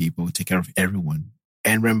care of people, take care of everyone.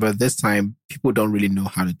 And remember, this time, people don't really know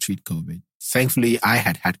how to treat COVID. Thankfully, I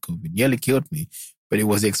had COVID. Nearly killed me. But it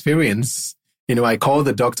was the experience. I called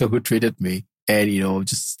the doctor who treated me and,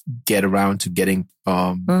 just get around to getting,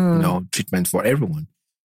 treatment for everyone.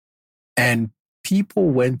 And people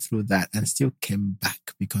went through that and still came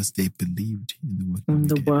back because they believed in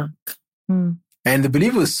the work. And the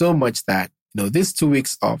belief was so much that, this 2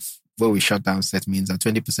 weeks off where we shut down set means that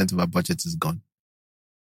 20% of our budget is gone.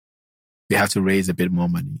 We have to raise a bit more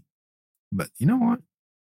money. But you know what?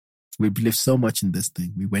 We believe so much in this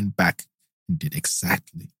thing. We went back and did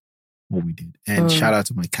exactly what we did. And shout out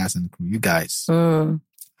to my cast and crew. You guys, I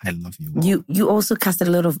love you all. You also casted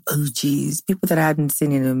a lot of OGs, people that I hadn't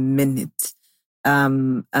seen in a minute.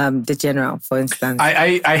 The General, for instance.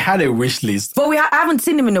 I had a wish list. But I haven't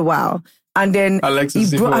seen him in a while. And then Alex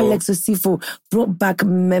Osifo brought back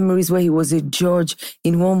memories where he was a judge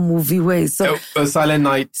in one movie where he saw... Silent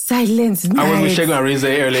Night. Silent Night. I was with Shegun Arinze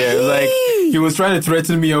earlier. It was like, he was trying to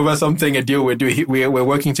threaten me over something, a deal we're doing. We're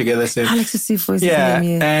working together since. Alex Osifo is his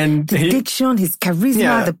name, yeah. And the diction, his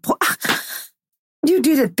charisma, you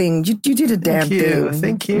did a thing. You did a damn thing.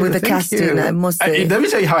 Thank you. With the casting, I must say. Let me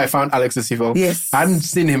tell you how I found Alex Osifo. Yes. I hadn't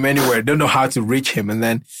seen him anywhere. Don't know how to reach him. And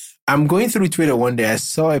then I'm going through Twitter one day. I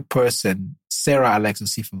saw a person, Sarah Alex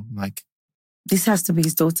Osifo. Like, this has to be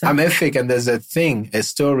his daughter. I'm Effiong, and there's a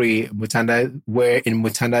story, Mutanda, where in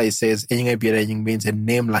Mutanda it says, Enyinge Biadaying means a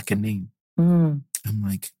name like a name. I'm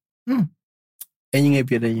like, Enyinge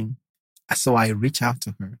Biadaying. So I reach out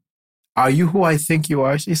to her. Are you who I think you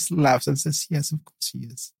are? She laughs and says, yes, of course she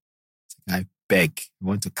is. I beg, I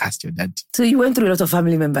want to cast your daddy. So you went through a lot of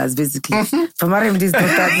family members, basically. From this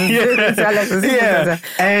daughter.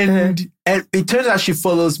 And it turns out she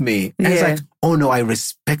follows me. And it's like, oh no, I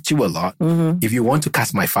respect you a lot. If you want to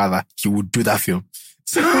cast my father, you would do that film.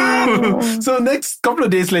 So next couple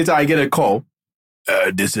of days later, I get a call.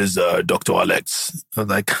 This is Dr. Alex. I was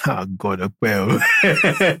like, oh God, well,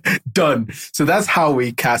 done. So that's how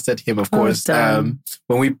we casted him, of course. When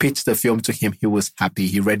we pitched the film to him, he was happy.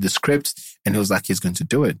 He read the script and he was like, he's going to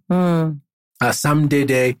do it. Sam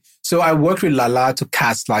Dede. So I worked with Lala to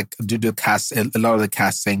cast, do the cast, a lot of the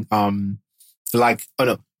casting.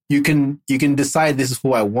 You can decide this is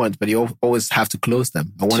who I want, but you always have to close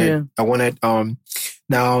them. I wanted,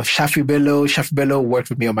 now Shafi Bello worked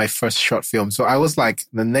with me on my first short film. So I was like,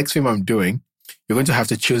 the next film I'm doing, you're going to have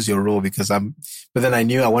to choose your role but then I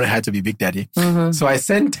knew I wanted her to be Big Daddy. So I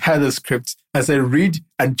sent her the script. I said, read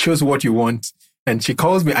and choose what you want. And she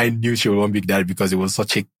calls me. I knew she would want Big Daddy because it was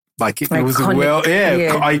such a,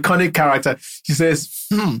 iconic character. She says,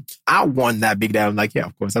 I want that Big Daddy. I'm like, yeah,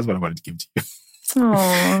 of course. That's what I wanted to give to you.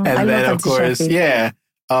 Aww, and then, of course,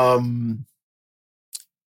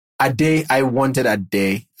 I wanted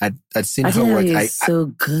Ade. I'd seen her work. So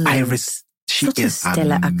good. She Such is a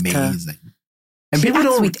stellar amazing. Actor. And people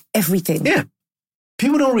don't with everything. Yeah,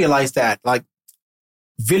 people don't realize that. Like,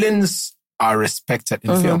 villains are respected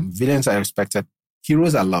in film. Villains are respected.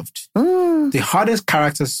 Heroes are loved. The hardest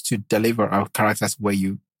characters to deliver are characters where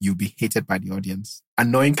you be hated by the audience.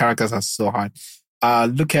 Annoying characters are so hard.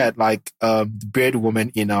 Look at the bearded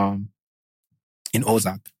woman in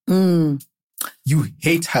Ozark. You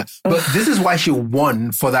hate her, but this is why she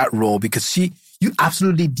won for that role, because you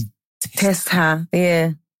absolutely detest her.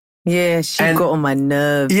 Yeah, she got on my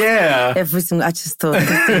nerves. Yeah, everything. I just thought,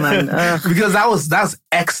 man, because that's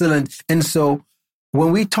excellent. And so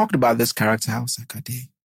when we talked about this character, I was like,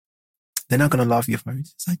 they're not gonna love you for it.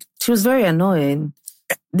 It's like, she was very annoying.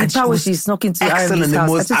 The power she snuck into excellent, the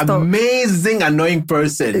most amazing, annoying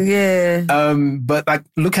person. Yeah. But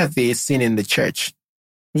look at the scene in the church.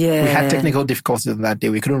 Yeah. We had technical difficulties on that day.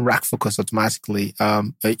 We couldn't rack focus automatically,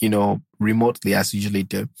 remotely as we usually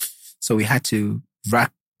do. So we had to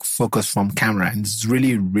rack focus from camera, and it's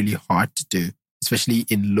really, really hard to do, especially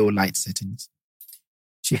in low light settings.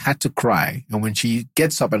 She had to cry. And when she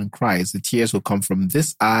gets up and cries, the tears will come from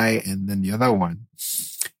this eye and then the other one.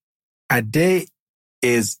 Ade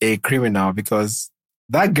is a criminal because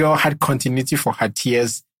that girl had continuity for her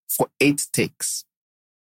tears for 8 takes.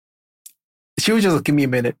 She would just give me a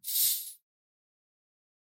minute.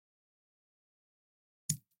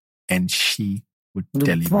 And she would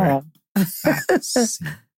deliver.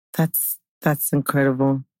 That's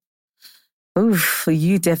incredible. Oof,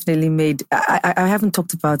 you definitely made... I haven't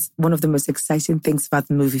talked about one of the most exciting things about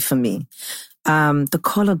the movie for me. The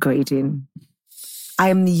color grading. I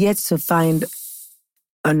am yet to find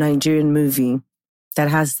a Nigerian movie that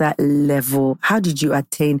has that level. How did you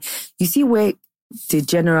attain... You see where the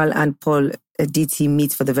General and Paul Editi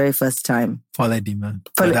meet for the very first time? Paul Edima.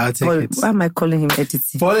 Why am I calling him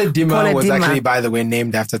Editi? Paul Edima was actually, by the way,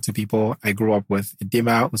 named after 2 people I grew up with.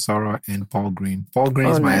 Edima Usoro and Paul Green. Paul Green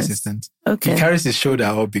is my assistant. Okay. He carries his shoulder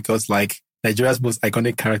up because, like, Nigeria's most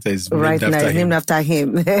iconic character is named after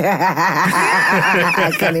him.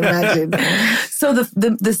 I can imagine. So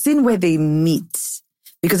the scene where they meet,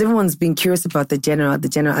 because everyone's been curious about the general,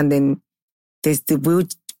 and then there's the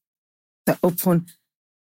open...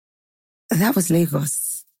 That was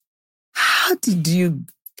Lagos. How did you...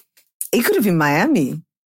 It could have been Miami.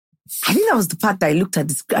 I think that was the part that I looked at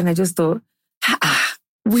this and I just thought,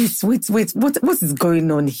 wait, what is going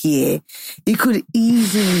on here? It could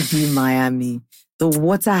easily be Miami. The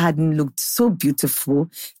water hadn't looked so beautiful.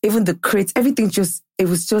 Even the crates, everything it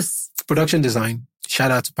was just... Production design.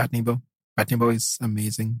 Shout out to Pat Nebo. Pat Nebo is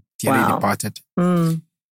amazing. Dearly departed.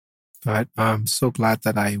 But I'm so glad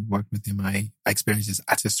that I worked with him. I experienced his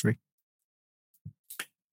artistry.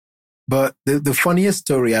 But the funniest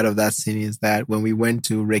story out of that scene is that when we went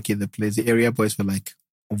to recce the place, the area boys were like,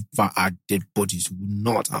 over our dead bodies,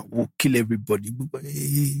 I will kill everybody.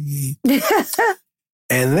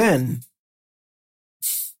 And then,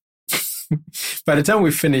 by the time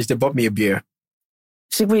we finished, they bought me a beer.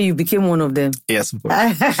 Shikwe, you became one of them. Yes, of course.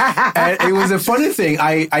 And it was a funny thing.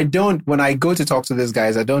 I don't, when I go to talk to these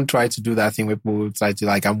guys, I don't try to do that thing where people try to,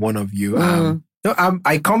 like, I'm one of you. No,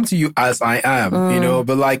 I come to you as I am,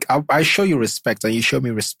 but like, I show you respect and you show me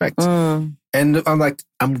respect. And I'm like,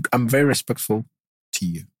 I'm very respectful to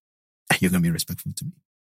you. And you're going to be respectful to me.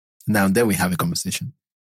 Now, then we have a conversation.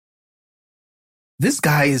 These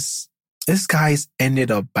guys ended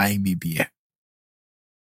up buying me beer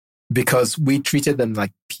because we treated them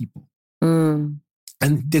like people. And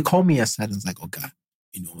they call me aside and it's like, oh God,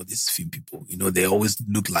 these film people, they always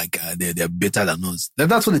look like they're better than us.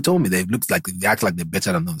 That's what they told me. They act like they're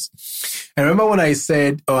better than us. And remember when I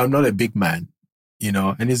said, oh, I'm not a big man,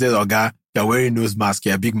 and he said, oh God, you're wearing nose mask,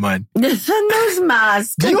 you're a big man. Nose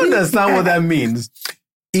mask. Do you understand what that means?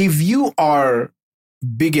 If you are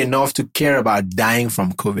big enough to care about dying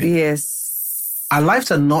from COVID. Yes. Our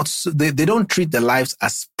lives are not, they don't treat their lives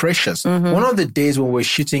as precious. One of the days when we're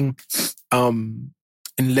shooting,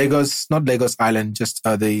 in Lagos, not Lagos Island, just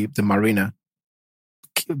the marina.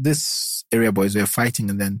 This area boys were fighting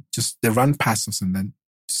and then they ran past us and then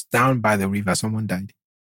just down by the river, someone died.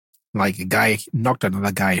 Like a guy knocked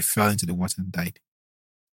another guy, fell into the water and died.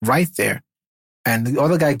 Right there. And the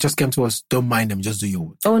other guy just came to us, don't mind them, just do your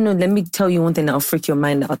work. Oh no, let me tell you one thing that'll freak your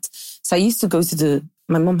mind out. So I used to go to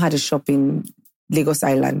my mom had a shop in Lagos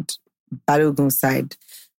Island, Balogun side,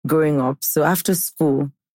 growing up. So after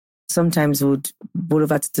school, sometimes we'd go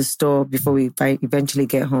over to the store before we eventually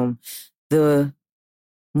get home. The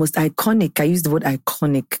most iconic, I use the word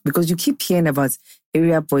iconic because you keep hearing about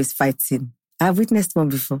area boys fighting. I've witnessed one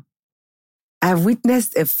before. I've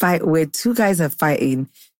witnessed a fight where 2 guys are fighting.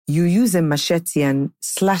 You use a machete and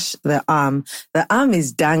slash the arm. The arm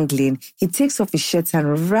is dangling. He takes off his shirt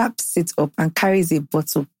and wraps it up and carries a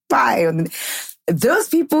bottle pie on it. Those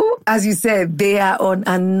people, as you said, they are on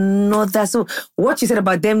another. So what you said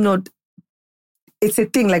about them, it's a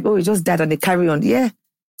thing like, oh, he just died and they carry on. Yeah.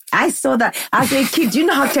 I saw that as a kid. You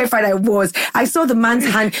know how terrified I was. I saw the man's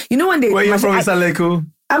hand. You know when they... Where are you from, Saleko?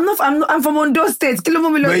 I'm from Ondo State.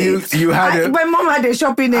 But you had my mom had a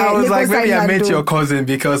shop in I was like, maybe I met your cousin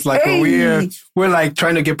because like we're like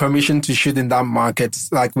trying to get permission to shoot in that market.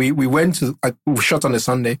 Like we went to, we shot on a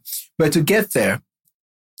Sunday. But to get there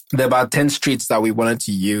are about 10 streets that we wanted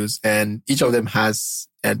to use. And each of them has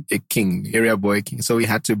a king, area boy king. So we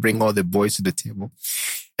had to bring all the boys to the table.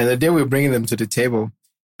 And the day we were bringing them to the table,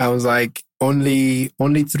 I was like, only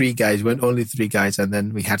 3 guys, and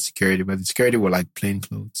then we had security, but the security were like plain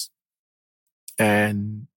clothes.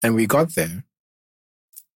 And we got there.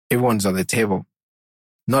 Everyone's on the table.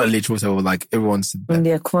 Not a literal table, like everyone's there. And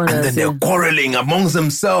they're quarreling. And then they're quarreling amongst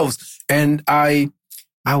themselves. And I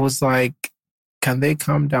was like, can they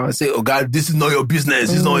calm down and say, oh God, this is not your business.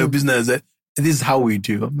 This is not your business. This is how we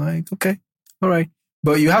do. I'm like, okay, all right.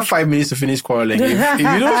 But you have 5 minutes to finish quarreling. If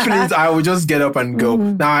you don't finish, I will just get up and go.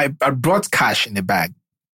 Now, I brought cash in the bag.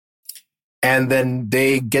 And then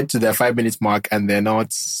they get to their 5 minutes mark and they're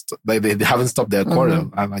not, like they haven't stopped their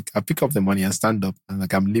quarrel. I pick up the money and stand up and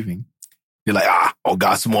like, I'm leaving. They're like, oh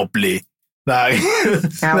God, small play. Like,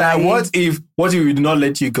 what if we do not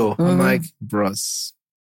let you go? I'm like, bros,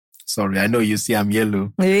 sorry, I know you see I'm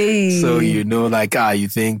yellow. Hey. So, like, you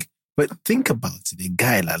think, but think about it. A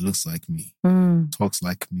guy that looks like me, talks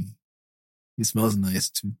like me, he smells nice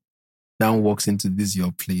too. Now walks into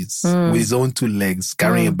your place with his own 2 legs,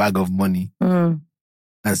 carrying a bag of money and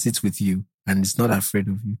sits with you and is not afraid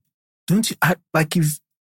of you. Don't you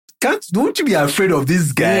be afraid of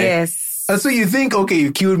this guy? Yes. And so you think, okay,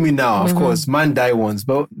 you killed me now. Of course, man die once.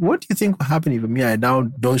 But what do you think will happen if I now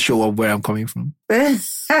don't show up where I'm coming from? And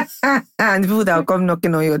people that will come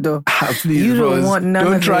knocking on your door. Please, you don't want none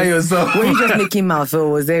don't of try it. yourself. Were you just making mouth or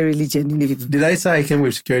was there really genuinely people? Did I say I came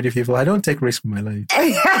with security people? I don't take risks with my life.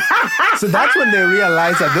 So that's when they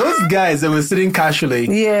realized that those guys that were sitting casually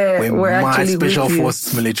were my special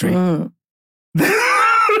forces military.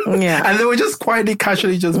 Yeah. And they were just quietly,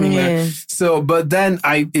 casually just being like, so, but then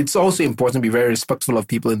it's also important to be very respectful of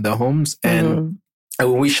people in their homes. And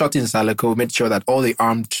when we shot in Salako, we made sure that all the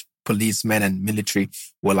armed policemen and military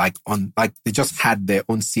were they just had their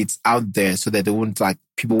own seats out there so that they wouldn't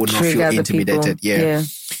people would not feel intimidated. Yeah.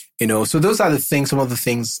 So those are the things, some of the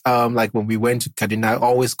things, like when we went to Kaduna,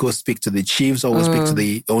 always go speak to the chiefs, always speak to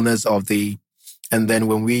the owners of and then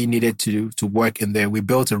when we needed to work in there, we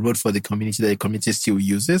built a road for the community that the community still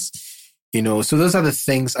uses. So those are the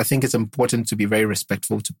things. I think it's important to be very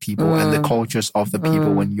respectful to people and the cultures of the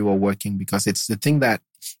people when you are working, because it's the thing that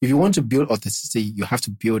if you want to build authenticity, you have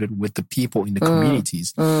to build it with the people in the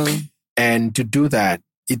communities. And to do that,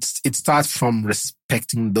 it starts from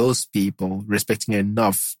respecting those people, respecting them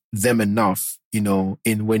enough,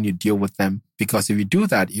 in when you deal with them. Because if you do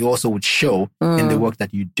that, you also would show in the work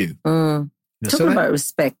that you do. Talking about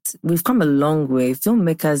respect, we've come a long way.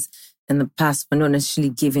 Filmmakers in the past were not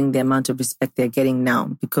necessarily giving the amount of respect they're getting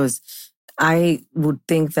now, because I would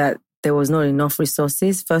think that there was not enough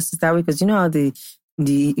resources first to start with, because you know how the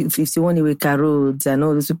 51 Iweka roads and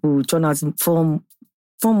all those people turn out four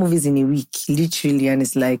movies in a week, literally, and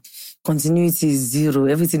it's like continuity is zero,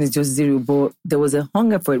 everything is just zero. But there was a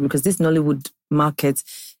hunger for it because this Nollywood market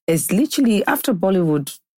is literally, after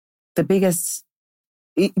Bollywood, the biggest.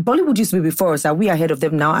 Bollywood used to be before us. Are we ahead of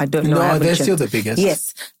them now? I don't know. No, they're still the biggest.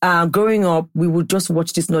 Yes. Growing up, we would just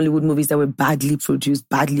watch these Nollywood movies that were badly produced,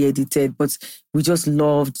 badly edited, but we just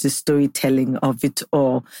loved the storytelling of it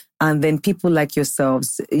all. And then people like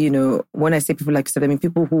yourselves, when I say people like yourself, I mean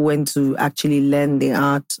people who went to actually learn the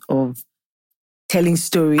art of telling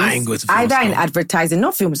stories. I ain't go to film either school. in advertising,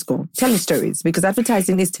 not film school, telling stories, because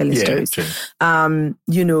advertising is telling stories. True. Now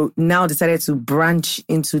decided to branch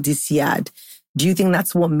into this yard. Do you think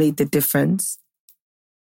that's what made the difference?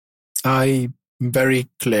 I'm very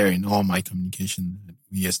clear in all my communication that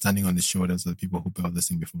we are standing on the shoulders of the people who built this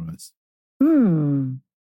thing before us.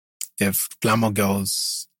 If Glamour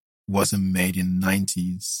Girls wasn't made in the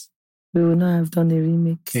 90s, we would not have done a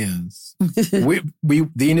remake. Yes.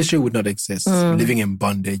 the industry would not exist. Living in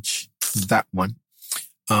bondage, that one.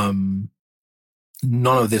 None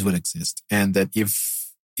of this would exist. And that if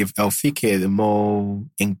Elfike, the Mo,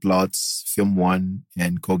 Inkblots, Film One,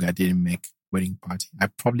 and Koga didn't make Wedding Party, I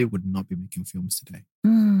probably would not be making films today.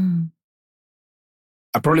 I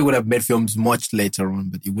probably would have made films much later on,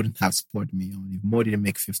 but it wouldn't have supported me on. If Mo didn't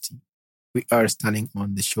make 50, we are standing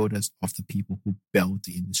on the shoulders of the people who built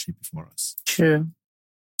the industry before us. True.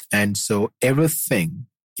 And so everything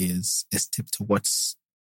is a step towards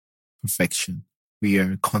perfection. We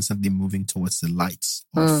are constantly moving towards the lights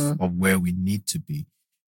of where we need to be.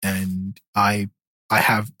 And I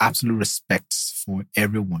have absolute respect for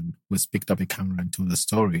everyone who has picked up a camera and told a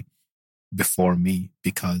story before me,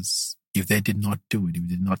 because if they did not do it, if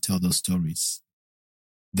they did not tell those stories,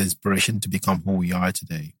 the inspiration to become who we are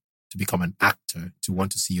today, to become an actor, to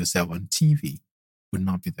want to see yourself on TV would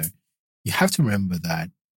not be there. You have to remember that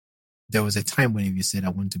there was a time when if you said, I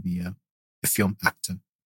want to be a film actor,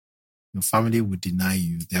 your family would deny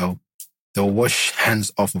you. They'll wash hands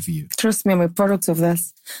off of you. Trust me, I'm a product of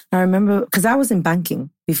this. I remember, because I was in banking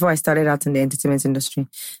before I started out in the entertainment industry.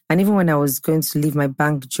 And even when I was going to leave my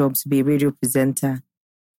bank job to be a radio presenter,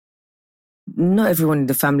 not everyone in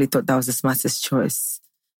the family thought that was the smartest choice.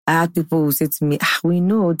 I had people who said to me, we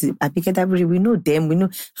know, we know them, we know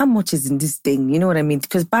how much is in this thing. You know what I mean?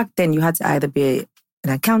 Because back then you had to either be an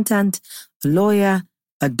accountant, a lawyer,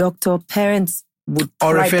 a doctor. Parents would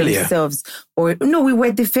pride themselves. Or no, we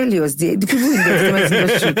were the failures. The people in the entertainment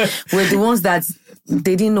industry were the ones that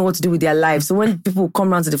they didn't know what to do with their lives. So when people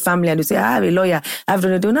come around to the family and they say, I have a lawyer,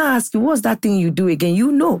 they don't ask you, what's that thing you do again?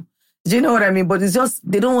 You know. Do you know what I mean? But it's just,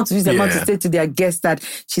 they don't want to use their mouth to say to their guests that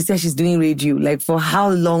she says she's doing radio. Like, for how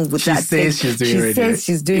long would that take? She says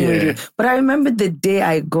she's doing radio. But I remember the day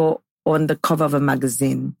I got on the cover of a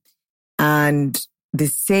magazine and the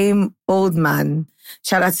same old man,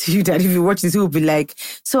 shout out to you, that if you watch this, he will be like,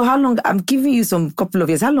 so how long, I'm giving you some couple of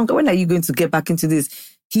years, how long, when are you going to get back into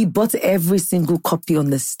this? He bought every single copy on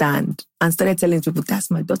the stand and started telling people, that's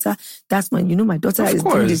my daughter, my daughter is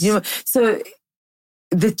doing this. You know, so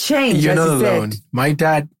the change, you're not alone. My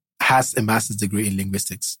dad has a master's degree in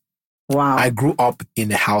linguistics. Wow. I grew up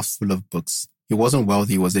in a house full of books. He wasn't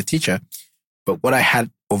wealthy, he was a teacher. But what I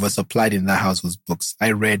had oversupplied in that house was books.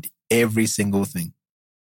 I read every single thing.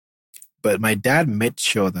 But my dad made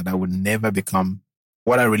sure that I would never become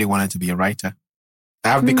what I really wanted to be, a writer. I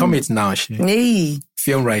have become it now, hey.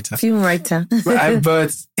 Film writer.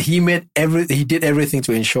 But he did everything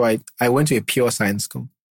to ensure I went to a pure science school.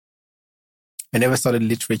 I never studied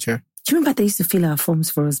literature. Do you remember they used to fill our forms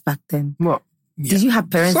for us back then? Well, yeah. Did you have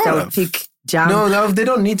parents that would pick jam? No, they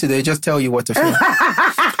don't need to. They just tell you what to fill.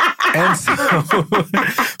 And so,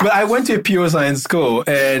 but I went to a pure science school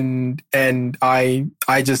and I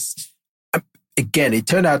just, again, it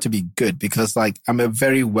turned out to be good because like I'm a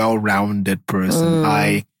very well-rounded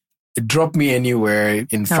person. Drop me anywhere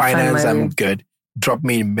in finance, I'm good. Drop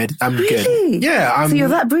me in med, I'm good. Yeah. So you're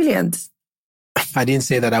that brilliant? I didn't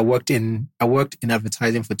say that. I worked in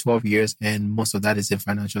advertising for 12 years and most of that is in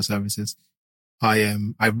financial services. I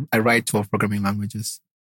write 12 programming languages.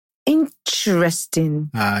 Interesting.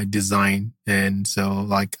 Design. And so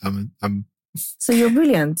like I'm So you're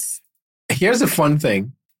brilliant. Here's a fun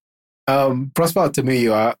thing. Prosper, to me,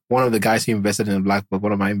 you are one of the guys who invested in the Black Book.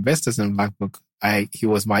 One of my investors in the Black Book, he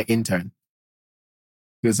was my intern.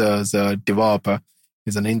 He was a developer.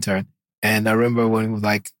 He's an intern. And I remember when it was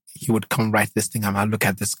like, he would come write this thing. I'm going to look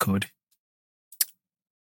at this code.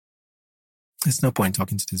 There's no point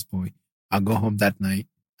talking to this boy. I'll go home that night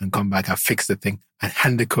and come back. I'll fix the thing and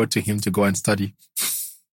hand the code to him to go and study.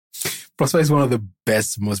 Prosper is one of the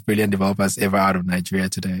best, most brilliant developers ever out of Nigeria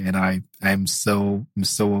today. And I'm so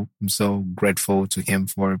grateful to him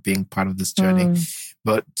for being part of this journey.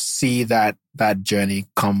 But see that journey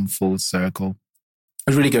come full circle.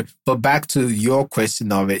 It's really good. But back to your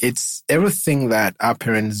question of it, it's everything that our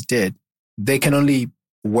parents did. They can only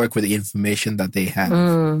work with the information that they have.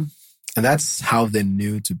 And that's how they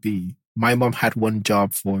knew to be. My mom had one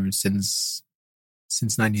job since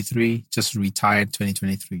 93, just retired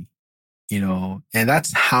 2023. You know, and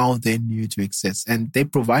that's how they knew to exist. And they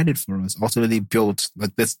provided for us, ultimately built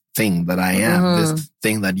like this thing that I am, this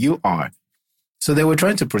thing that you are. So they were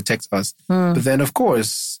trying to protect us. But then, of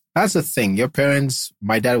course, that's the thing. Your parents,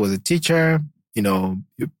 my dad was a teacher, you know,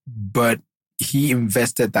 but he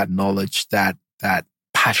invested that knowledge, that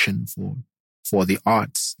passion for the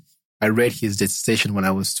arts. I read his dissertation when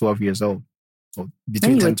I was 12 years old. So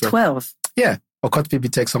between you were 12? Yeah. Okot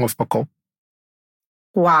Bibi Song of Oko.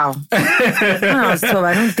 Wow. When I was 12,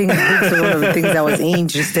 I don't think books were one of the things I was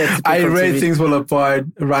interested in. I read Things Fall Apart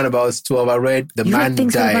around about 12. I read The Man Died. You read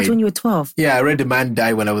Things Fall Apart when you were 12? Yeah, I read The Man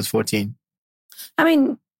Died when I was 14. I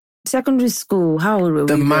mean, secondary school, how old were we?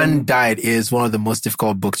 The Man Died is one of the most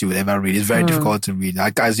difficult books you would ever read. It's very difficult to read.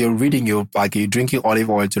 Like as you're reading, you're drinking olive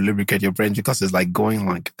oil to lubricate your brain because it's like going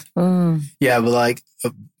like, yeah, but like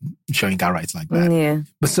showing guy writes like that. Yeah.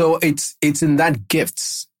 But so it's in that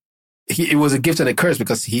gift. It was a gift and a curse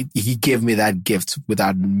because he gave me that gift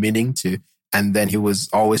without meaning to. And then he was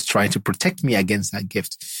always trying to protect me against that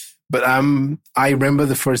gift. But I remember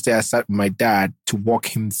the first day I sat with my dad to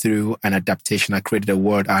walk him through an adaptation. I created a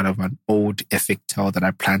word out of an old Effiong tale that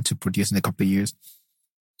I planned to produce in a couple of years.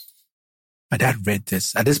 My dad read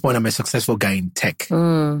this. At this point, I'm a successful guy in tech.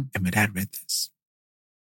 And my dad read this.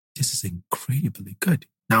 This is incredibly good.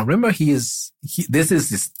 Now, remember, this is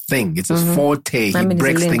his thing. It's his forte. He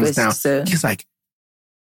breaks things down. So. He's like,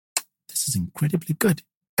 this is incredibly good.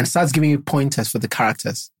 And starts giving me pointers for the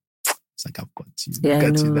characters. It's like, I've got you. Yeah,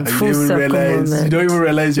 got you now. You don't even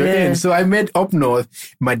realize you're in. So I made Up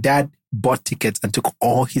North. My dad bought tickets and took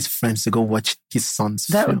all his friends to go watch his son's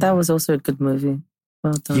film. That was also a good movie.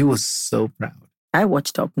 Well done. He was so proud. I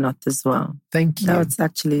watched Up North as well. Thank you. That was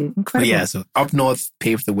actually incredible. Yeah, so Up North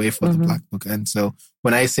paved the way for the Black Book. And so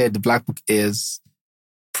when I said the Black Book is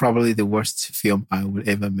probably the worst film I would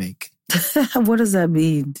ever make. What does that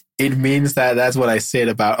mean? It means that that's what I said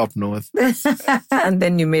about Up North. And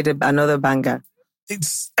then you made another banger.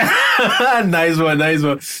 It's nice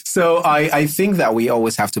one. So I think that we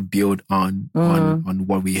always have to build on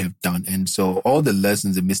what we have done. And so all the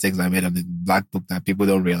lessons and mistakes I made on the Black Book that people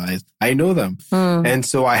don't realize, I know them. And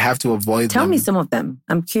so I have to avoid them. Tell me some of them.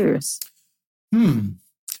 I'm curious.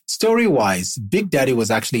 Story-wise, Big Daddy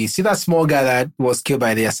was actually, see that small guy that was killed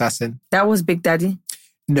by the assassin? That was Big Daddy?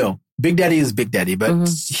 No. Big Daddy is Big Daddy, but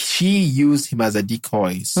she used him as a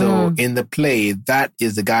decoy. So in the play, that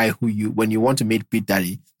is the guy who when you want to meet Big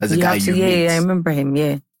Daddy, that's the guy you meet. Yeah, I remember him,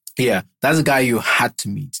 yeah. Yeah, that's the guy you had to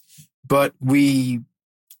meet. But we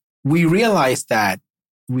realized that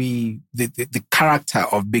the character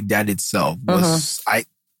of Big Daddy itself was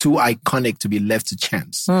too iconic to be left to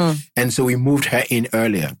chance. And so we moved her in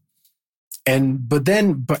earlier. But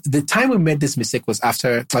the time we made this mistake was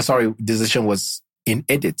after, decision was in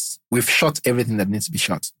edits. We've shot everything that needs to be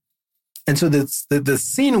shot. And so the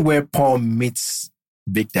scene where Paul meets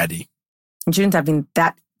Big Daddy. It shouldn't have been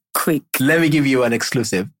that quick. Let me give you an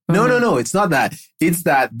exclusive. No, it's not that. It's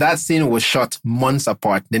that scene was shot months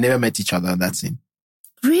apart. They never met each other in that scene.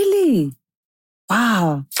 Really?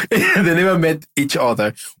 Wow. They never met each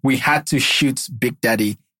other. We had to shoot Big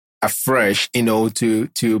Daddy afresh,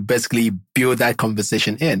 to basically build that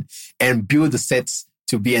conversation in and build the sets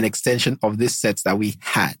to be an extension of this sets that we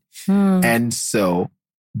had. And so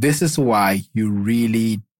this is why you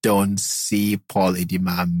really don't see Paul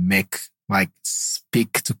Edima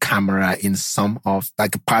speak to camera in some of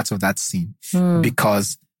parts of that scene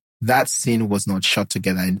because that scene was not shot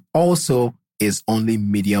together and also is only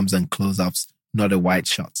mediums and close-ups, not a wide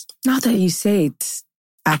shot. Now that you say it,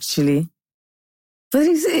 actually. But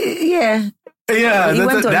yeah. Yeah,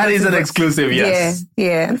 that is an exclusive, yes.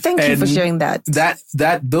 Yeah. And thank you for sharing that.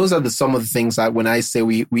 Those are some of the things that when I say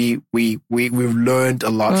we've learned a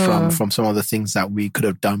lot from some of the things that we could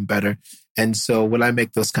have done better. And so when I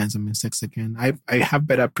make those kinds of mistakes again, I have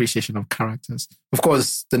better appreciation of characters. Of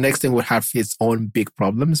course, the next thing would have its own big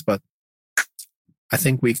problems, but I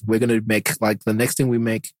think we're going to make the next thing we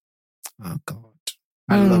make. Oh God.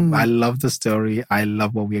 I love the story. I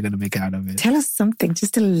love what we're going to make out of it. Tell us something,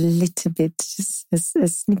 just a little bit, just a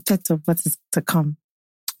snippet of what is to come.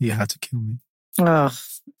 You had to kill me. Oh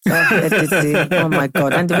my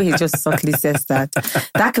God. And the way he just subtly says that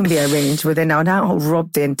can be arranged, but then I'll now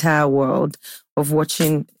rob the entire world of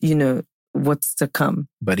watching, what's to come.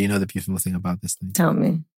 But the beautiful thing about this thing? Tell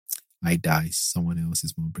me. I die. Someone else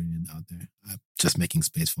is more brilliant out there. I'm just making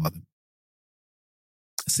space for them.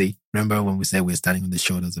 See, remember when we said we're standing on the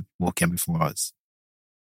shoulders of what came before us?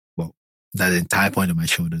 Well, that entire point of my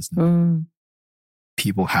shoulders now.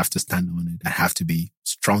 People have to stand on it. I have to be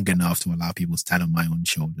strong enough to allow people to stand on my own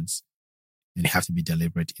shoulders. And you have to be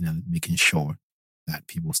deliberate in making sure that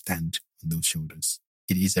people stand on those shoulders.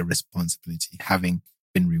 It is a responsibility. Having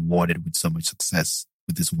been rewarded with so much success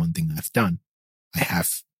with this one thing I've done, I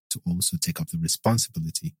have to also take up the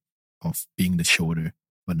responsibility of being the shoulder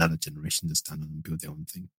for another generation to stand on and build their own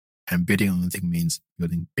thing. And building your own thing means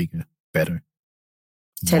building bigger, better,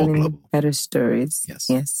 telling more global. Better stories.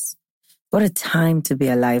 Yes. What a time to be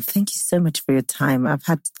alive. Thank you so much for your time. I've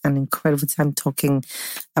had an incredible time talking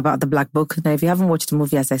about the Black Book. Now, if you haven't watched the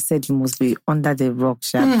movie, as I said, you must be under the rock,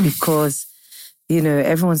 because,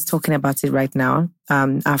 everyone's talking about it right now.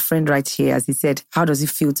 Our friend right here, as he said, how does it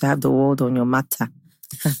feel to have the world on your matter?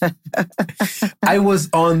 I was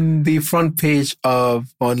on the front page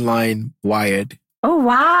of Online Wired. Oh,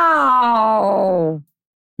 wow.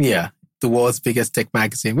 Yeah. The world's biggest tech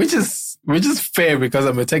magazine, which is fair because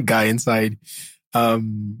I'm a tech guy inside. But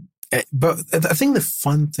I think the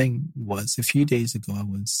fun thing was a few days ago, I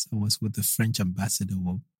was with the French ambassador.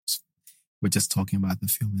 We're just talking about the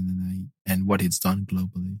film and what it's done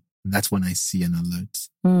globally. And that's when I see an alert.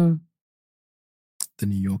 The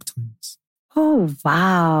New York Times. Oh,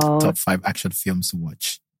 wow. Top 5 action films to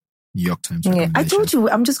watch. New York Times. Yeah, I told you,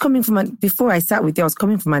 I'm just coming from before I sat with you, I was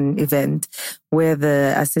coming from an event where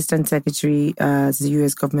the Assistant Secretary to the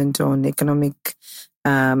US government on economic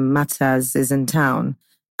matters is in town.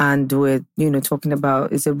 And we're, talking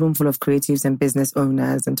about, it's a room full of creatives and business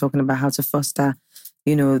owners and talking about how to foster,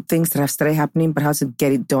 things that have started happening, but how to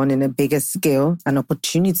get it done in a bigger scale, an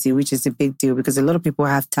opportunity, which is a big deal because a lot of people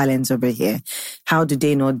have talents over here. How do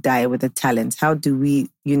they not die with the talents? How do we,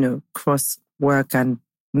 cross work and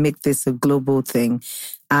make this a global thing?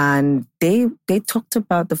 And they talked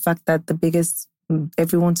about the fact that the biggest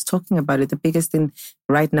everyone's talking about it. The biggest thing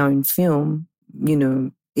right now in film,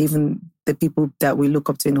 even the people that we look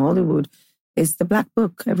up to in Hollywood, is the Black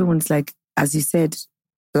book. Everyone's like, as you said,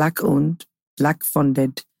 Black owned, Black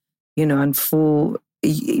funded, and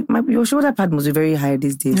your shoulder pad must be very high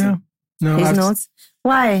these days. Yeah. No, it's not.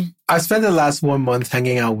 Why? I spent the last 1 month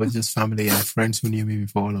hanging out with just family and friends who knew me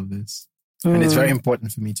before all of this. And it's very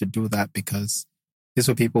important for me to do that because these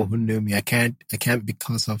were people who knew me. I can't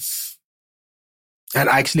because of... And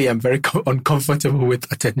actually, I'm very uncomfortable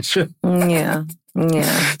with attention. Yeah.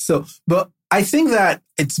 So, but I think that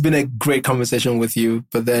it's been a great conversation with you,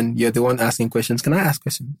 but then you're the one asking questions. Can I ask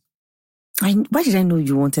questions? Why did I know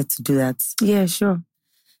you wanted to do that? Yeah, sure.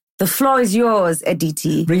 The floor is yours,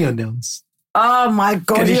 Editi. Bring your nails. Oh my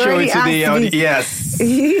God! Can you show it to the audience? Yes.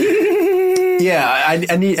 Yeah,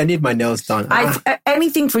 I need my nails done.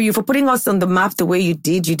 Anything for you for putting us on the map the way you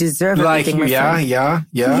did. You deserve everything.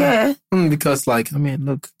 Yeah. Because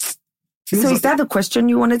look. So is that the question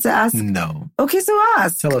you wanted to ask? No. Okay, so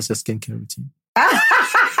ask. Tell us your skincare routine.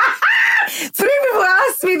 3 people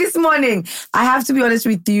asked me this morning. I have to be honest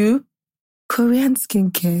with you. Korean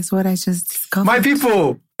skincare is what I just discovered. My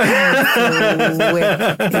people.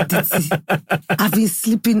 I've been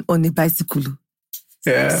sleeping on a bicycle.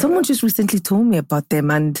 Yeah. Someone just recently told me about them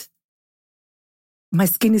and my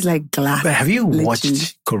skin is like glass. But have you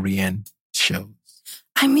watched Korean shows?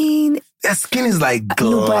 I mean... Their skin is like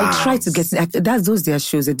glass. No, but I try to get... Those their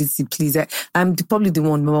shows, Editi, please. I'm probably the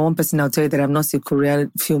one person I'll tell you that I'm not a Korean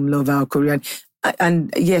film lover or Korean...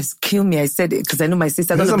 And yes, kill me. I said it because I know my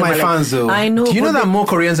sister. Those are my fans, though. I know. Do you know that more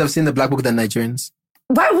Koreans have seen the Black Book than Nigerians?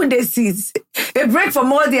 Why wouldn't they see it? A break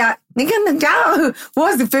from all their...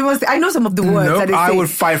 What's the famous thing? I know some of the words that they say. I would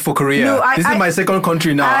fight for Korea. This is my second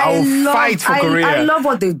country now. I will fight for Korea. I love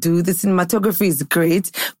what they do. The cinematography is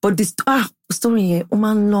great. But this story here,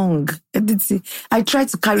 long. I tried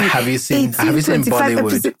to carry... Have you seen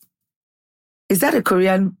Bollywood? Is that a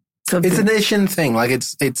Korean... Something. It's an Asian thing. Like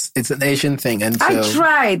it's an Asian thing. And so... I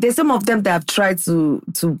tried. There's some of them that I've tried to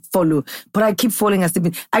follow, but I keep falling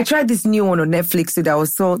asleep. I tried this new one on Netflix that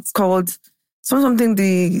was it's called something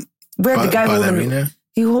the guy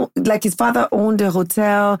like his father owned a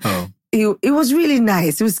hotel. Oh. It was really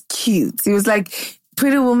nice. It was cute. It was like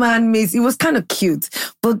Pretty Woman meets. It was kind of cute,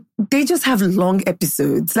 but they just have long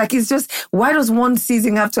episodes. Like it's just, why does one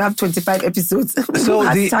season have to have 25 episodes? So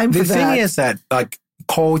the thing is that like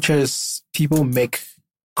cultures, people make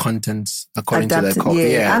content according to their culture.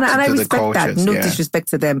 Yeah, and I respect that. No disrespect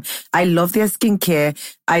to them. I love their skincare.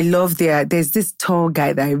 I love there's this tall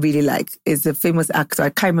guy that I really like. It's a famous actor. I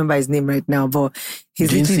can't remember his name right now, but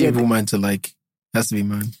he's literally a woman to like. Has to be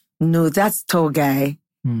man. No, that's tall guy.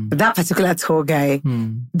 That particular tall guy.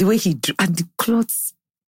 The way he and the clothes,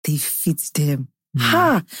 they fit them.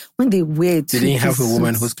 When they wear. They didn't have a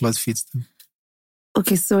woman whose clothes fits them.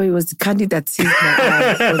 Okay, sorry, it was the candidate that sees my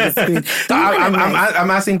eyes on the screen. I'm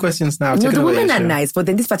asking questions now. No, the women are nice, but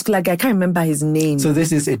then this particular guy, I can't remember his name. So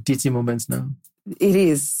this is Editi moments now. It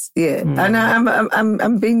is, yeah. And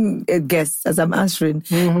I'm being a guest as I'm answering.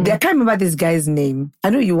 I can't remember this guy's name. I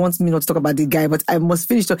know you want me not to talk about the guy, but I must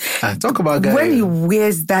finish. Talk about guy. When he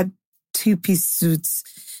wears that 2-piece suit,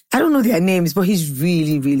 I don't know their names, but he's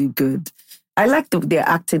really, really good. I like their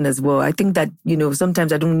acting as well. I think that,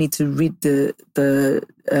 sometimes I don't need to read the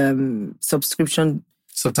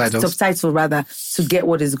subtitle rather to get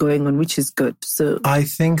what is going on, which is good. So I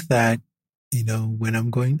think that, when I'm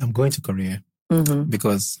going to Korea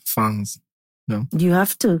because fans, you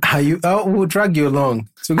have to. We'll drag you along.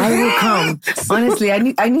 I will come. Honestly,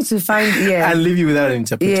 I need to find, and leave you without an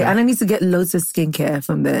interpreter. Yeah, and I need to get loads of skincare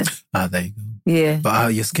from there. There you go. Yeah.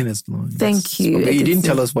 But your skin is glowing. Thank you. You didn't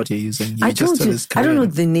tell us what you're using. I don't know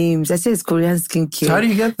the names. I said it's Korean skincare. So how do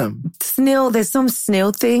you get them? Snail. There's some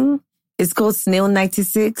snail thing. It's called Snail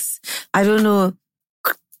 96. I don't know.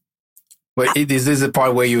 Wait, is this the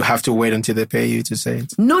part where you have to wait until they pay you to say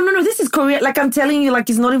it? No. This is Korean. Like I'm telling you,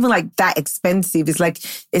 like it's not even like that expensive. It's like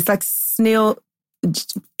snail.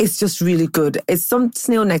 It's just really good. It's some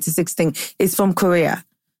Snail 96 thing. It's from Korea.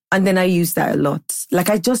 And then I use that a lot. Like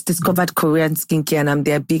I just discovered Korean skincare and I'm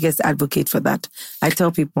their biggest advocate for that. I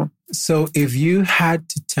tell people. So if you had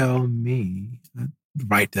to tell me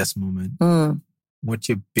right this moment, what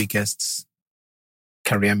your biggest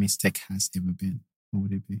career mistake has ever been, what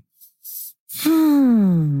would it be?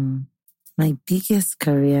 My biggest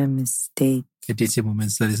career mistake. Editi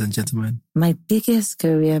moments, ladies and gentlemen. My biggest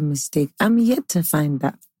career mistake. I'm yet to find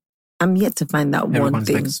that one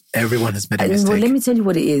thing. Everyone has made a mistake. Well, let me tell you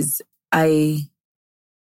what it is. I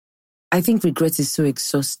think regret is so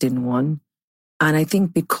exhausting, one. And I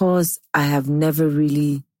think because I have never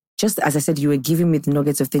really just as I said, you were giving me the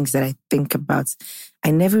nuggets of things that I think about.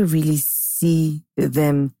 I never really see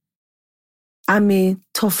them. I'm a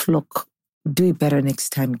tough luck. Do it better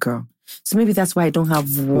next time, girl. So maybe that's why I don't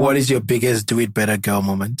have one. What is your biggest do it better, girl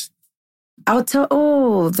moment? I'll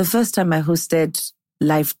tell, the first time I hosted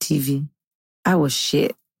live TV, I was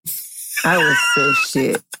shit. I was so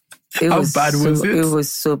shit. How bad was it? It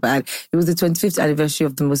was so bad. It was the 25th anniversary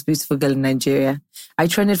of The Most Beautiful Girl in Nigeria. I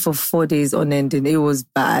trained for 4 days on end and it was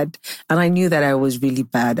bad. And I knew that I was really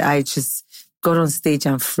bad. I just got on stage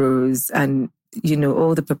and froze. And,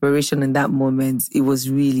 all the preparation in that moment, it was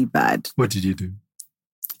really bad. What did you do?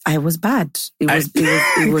 I was bad. It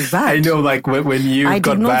was bad. I know, like when you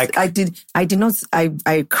got back.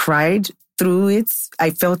 I cried through it. I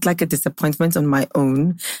felt like a disappointment on my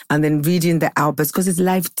own. And then reading the Alberts, because it's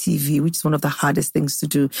live TV, which is one of the hardest things to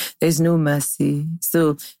do. There's no mercy.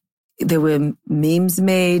 So there were memes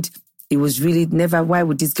made. It was really never, why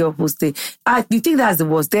would this girl host it? You think that's the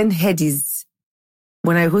worst? Then Headies.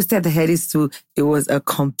 When I hosted the Headies too, it was a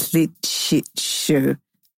complete shit show.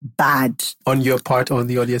 Bad. On your part, on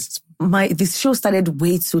the audience? This show started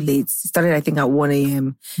way too late. It started, I think, at 1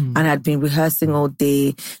 a.m. And I'd been rehearsing all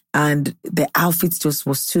day. And the outfits just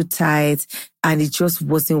was too tight. And it just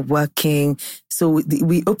wasn't working. So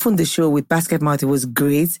we opened the show with Basket Mouth. It was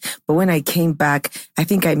great. But when I came back, I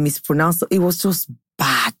think I mispronounced it. It was just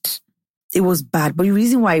bad. It was bad. But the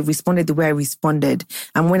reason why I responded the way I responded,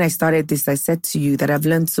 and when I started this, I said to you that I've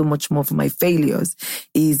learned so much more from my failures,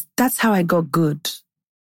 is that's how I got good.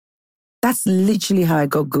 That's literally how I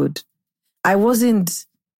got good. I will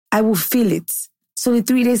feel it. So in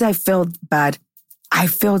 3 days, I felt bad. I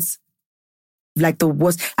felt like the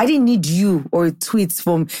worst. I didn't need you or tweets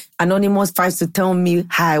from anonymous files to tell me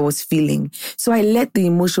how I was feeling. So I let the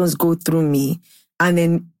emotions go through me. And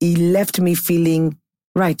then it left me feeling,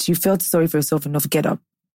 right, you felt sorry for yourself enough. Get up.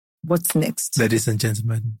 What's next? Ladies and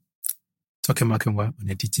gentlemen, talking about on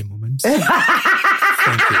Editi moments.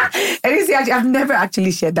 Thank you. And you see, I've never actually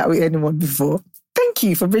shared that with anyone before. Thank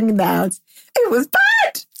you for bringing that out. It was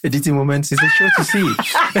bad. Editi moments is a show to see.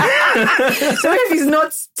 So if he's not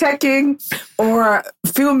teching or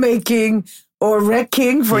filmmaking or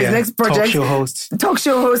wrecking for his next project, talk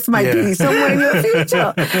show host might be somewhere in your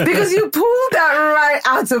future. Because you pulled that right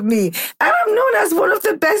out of me. And I'm known as one of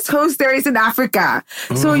the best hosts there is in Africa.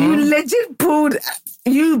 So you legit pulled,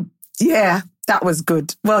 that was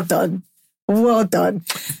good. Well done. Well done.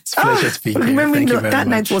 It's a pleasure speaking. Remember that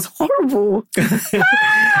night was horrible.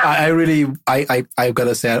 I've got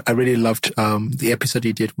to say, I really loved the episode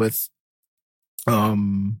you did with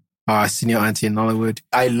our senior auntie in Nollywood.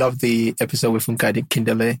 I love the episode with Funkadi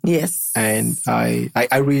Kindele. Yes. And I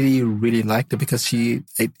really, really liked it because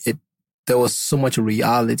there was so much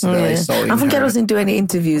reality that I saw in her. And Funkadi doesn't do any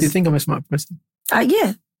interviews. Do you think I'm a smart person?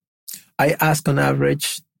 Yeah. I ask on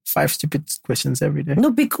average 5 stupid questions every day. No,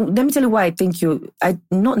 let me tell you why I think I'm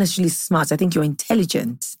not necessarily smart. I think you're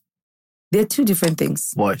intelligent. They're two different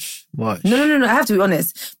things. Watch. No. I have to be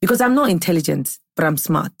honest. Because I'm not intelligent, but I'm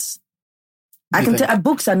smart. I can tell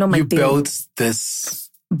books are not my thing. You built this.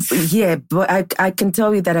 Yeah, but I can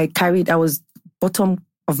tell you that I was bottom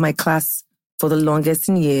of my class for the longest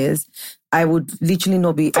in years. I would literally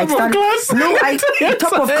not be. Top of class? No,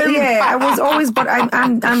 top of class. Yeah, I was always. But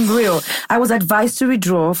I'm real. I was advised to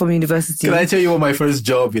withdraw from university. Can I tell you what my first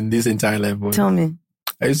job in this entire life was? Tell me.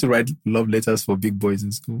 I used to write love letters for big boys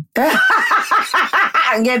in school.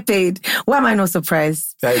 And get paid. Why am I not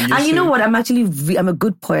surprised? And you know what? I'm a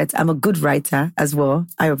good poet. I'm a good writer as well.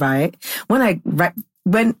 I write.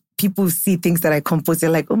 When people see things that I compose,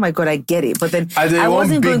 they're like, oh my God, I get it. But then I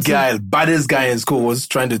wasn't going to... baddest guy in school was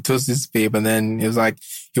trying to toast his paper. And then he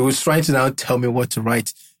was trying to now tell me what to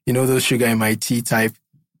write. You know, those sugar in my tea type.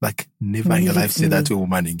 Like, never in your life say that to a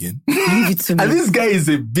woman again. Leave it to me. And this guy is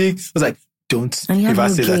I was like, don't ever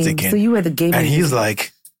say that again. So you were the game. And he's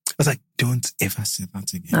like, I was like, don't ever say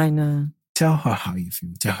that again. I know. Tell her how you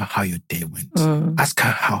feel. Tell her how your day went. Ask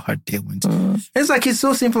her how her day went. It's like, it's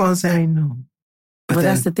so simple. I say, I know. But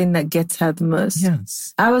that's the thing that gets her the most.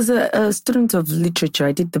 Yes. I was a student of literature.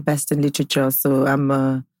 I did the best in literature. So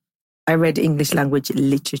I read English language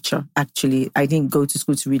literature, actually. I didn't go to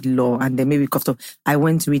school to read law. And then maybe I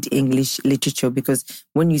went to read English literature because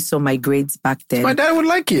when you saw my grades back then... My dad would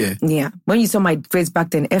like you. Yeah. When you saw my grades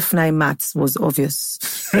back then, F9 maths was obvious.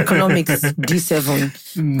 Economics,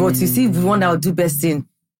 D7. But you see, the one I'll do best in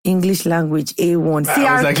English language, A1. CRK,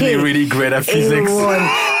 I was actually really great at physics.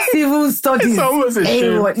 A1. Civil studies. It's almost a shame.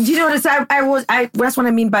 Do you know what that's what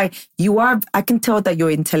I mean by I can tell that you're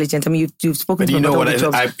intelligent. I mean, you've spoken to me about all the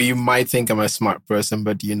jobs. You might think I'm a smart person,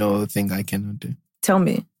 but you know the thing I cannot do. Tell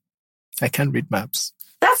me. I can't read maps.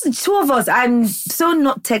 That's the two of us. I'm so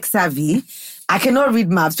not tech savvy. I cannot read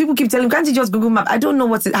maps. People keep telling me, can't you just Google Map? I don't know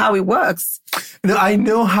how it works. No, I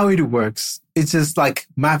know how it works. It's just like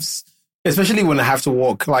maps, especially when I have to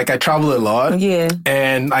walk. Like I travel a lot. Yeah.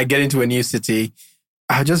 And I get into a new city.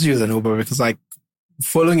 I just use an Uber because like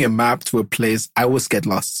following a map to a place, I always get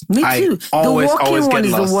lost. Me too. The walking one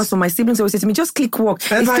is the worst. So my siblings always say to me, just click walk.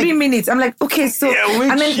 It's like, 3 minutes. I'm like, okay, so.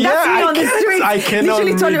 And then that's me on the street. I cannot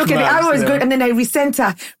literally told you, okay, the arrow is good. And then I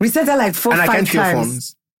recenter like 4 or 5 times. And I can't feel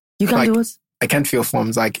forms. You can't do what? I can't feel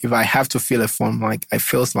forms. Like if I have to fill a form, like I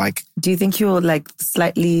feels like. Do you think you're like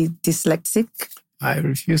slightly dyslexic? I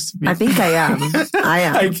refuse to be. I think I am. I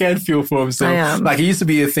am. I can't feel forms. So, I am. Like it used to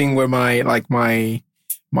be a thing where my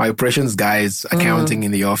operations guys, accounting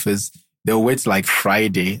in the office, they'll wait like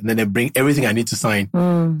Friday and then they bring everything I need to sign.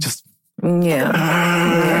 Just.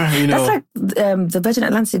 Yeah. You know. That's like the Virgin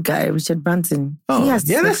Atlantic guy, Richard Branson. He has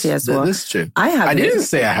dyslexia as well. That's true. I didn't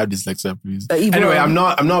say I have dyslexia, please. Anyway, I'm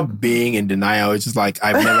not being in denial. It's just like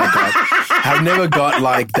I've never got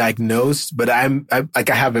like diagnosed, but I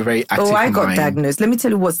have a very active mind. I got diagnosed. Let me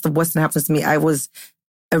tell you what's the worst that happens to me. I was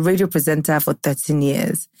a radio presenter for 13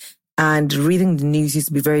 years, and reading the news used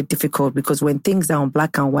to be very difficult because when things are on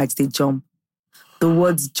black and white, they jump. The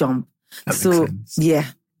words jump. That makes sense. Yeah.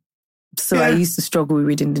 So I used to struggle with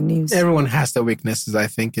reading the news. Everyone has their weaknesses. I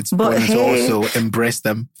think it's important to also embrace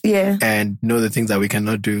them. Yeah. And know the things that we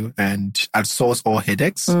cannot do and outsource all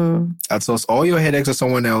headaches. Outsource all your headaches to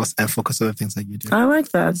someone else and focus on the things that you do. I like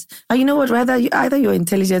that. And you know what? Either you're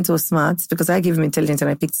intelligent or smart, because I gave him intelligent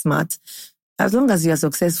and I picked smart. As long as you are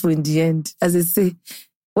successful in the end, as they say,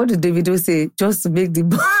 what did Davido say? Just to make the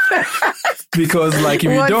Because like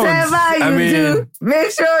if you don't, whatever you do,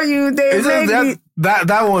 make sure you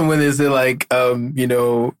that one when they say like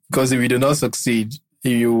because if you do not succeed,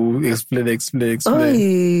 you explain.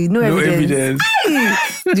 Oy, no evidence.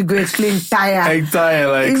 You go explain entire.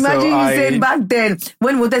 Like imagine you said back then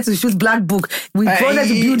when we wanted to shoot Black Book, we wanted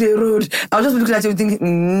to build a road. I was just looking at you thinking,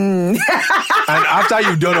 And after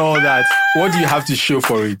you've done all that, what do you have to show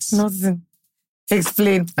for it? Nothing.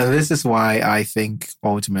 Explain. And this is why I think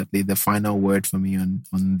ultimately the final word for me on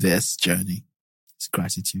this journey is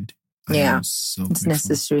gratitude. It's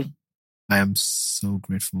necessary. I am so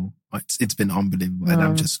grateful. It's been unbelievable, and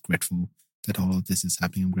I'm just grateful that all of this is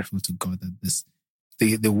happening. I'm grateful to God that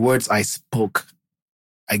the words I spoke,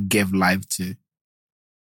 I gave life to,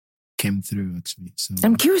 came through actually. So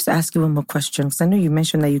I'm curious to ask you one more question because I know you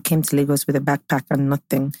mentioned that you came to Lagos with a backpack and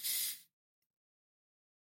nothing.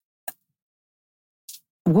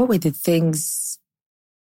 What were the things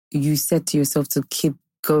you said to yourself to keep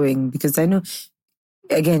going? Because I know,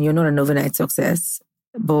 again, you're not an overnight success,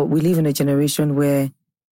 but we live in a generation where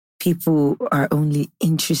people are only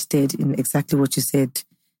interested in exactly what you said,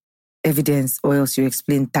 evidence, or else you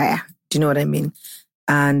explain tire. Do you know what I mean?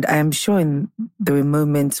 And I'm sure there were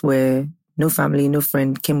moments where no family, no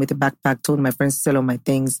friend came with a backpack, told my friends to sell all my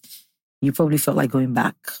things. You probably felt like going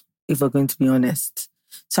back, if we're going to be honest.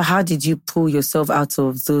 So how did you pull yourself out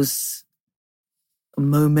of those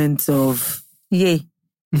moments of,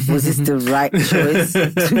 was this the right choice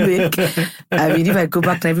to make? I mean, if I go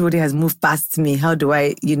back and everybody has moved past me, how do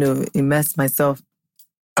I, immerse myself?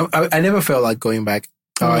 I never felt like going back.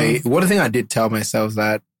 One thing I did tell myself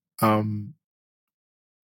that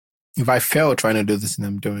if I failed trying to do this thing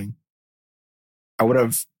I'm doing,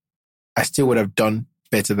 I still would have done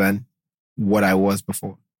better than what I was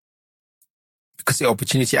before. Because the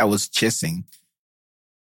opportunity I was chasing,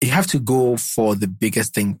 you have to go for the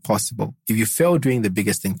biggest thing possible. If you fail doing the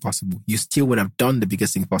biggest thing possible, you still would have done the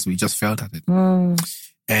biggest thing possible. You just failed at it.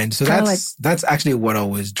 And so that's actually what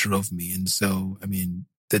always drove me. And so, I mean,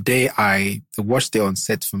 the watch day on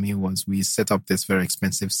set for me was we set up this very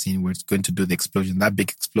expensive scene where it's going to do the explosion, that big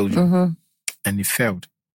explosion. And it failed.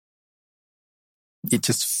 It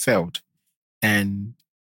just failed. And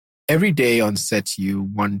every day on set, you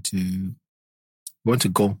want to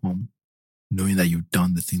go home knowing that you've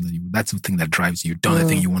done the thing that's the thing that drives you. You've done the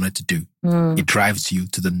thing you wanted to do. It drives you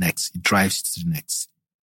to the next. It drives you to the next.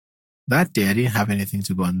 That day, I didn't have anything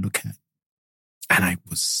to go and look at. And I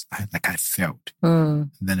failed.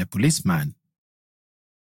 And then a policeman,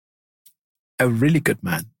 a really good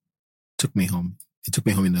man, took me home. He took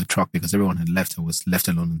me home in a truck because everyone had left. I was left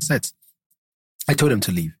alone on set. I told him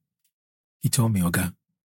to leave. He told me, Oga,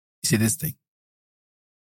 you see this thing?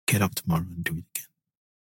 Get up tomorrow and do it again.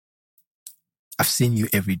 I've seen you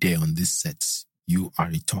every day on this set. You are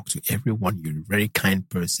a talk to everyone. You're a very kind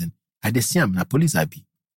person. I just see I'm a police IB.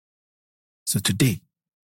 So today,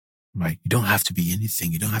 right, you don't have to be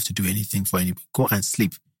anything. You don't have to do anything for anybody. Go and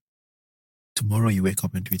sleep. tomorrow you wake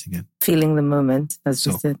up and do it again. Feeling the moment, as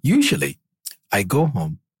you said. Usually, I go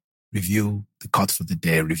home, review the cut for the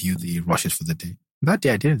day, review the rushes for the day. That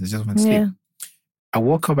day I didn't. I just went to sleep. I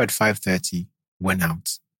woke up at 5:30, went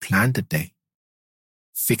out, planned the day,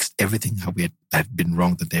 fixed everything that had been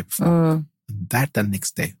wrong the day before. And the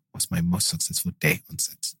next day was my most successful day on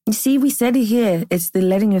set. You see, we said it here. It's the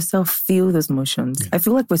letting yourself feel those emotions. Yeah. I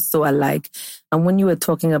feel like we're so alike. And when you were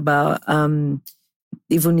talking about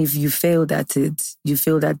even if you failed at it, you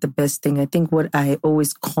failed at the best thing. I think what I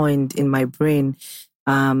always coined in my brain,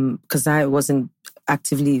 because I wasn't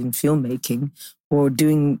actively in filmmaking or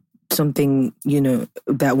doing something,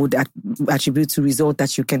 that would attribute to result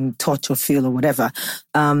that you can touch or feel or whatever.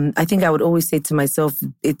 I think I would always say to myself,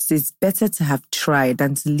 it's better to have tried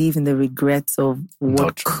than to live in the regrets of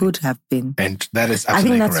what could have been. And that is absolutely I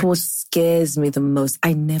think that's correct. what scares me the most.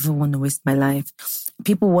 I never want to waste my life.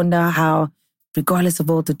 People wonder how, regardless of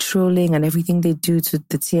all the trolling and everything they do to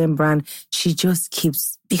the TM brand, she just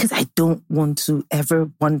keeps, because I don't want to ever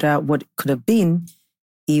wonder what it could have been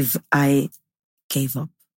if I gave up.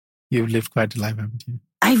 You've lived quite a life, haven't you?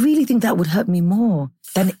 I really think that would hurt me more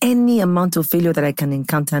than any amount of failure that I can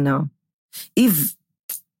encounter now. If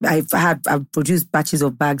I've produced batches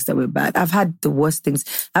of bags that were bad, I've had the worst things.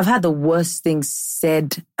 I've had the worst things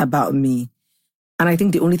said about me. And I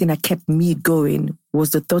think the only thing that kept me going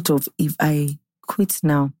was the thought of, if I quit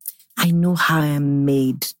now, I know how I am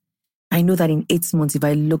made. I know that in 8 months, if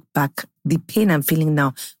I look back, the pain I'm feeling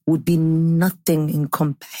now would be nothing in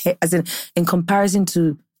comparison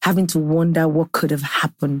to having to wonder what could have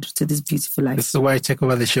happened to this beautiful life. This is why I take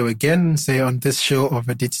over the show again and say, on this show of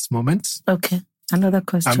Editi's Moments. Okay, another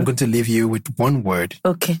question. I'm going to leave you with one word.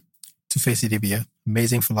 Okay. Tuface Idibia,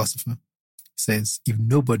 amazing philosopher, says, if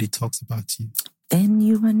nobody talks about you, then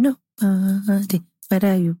you are nobody. Where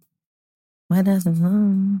are you? Where does it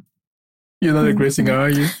come? You're not a great singer, are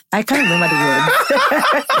you? I can't remember the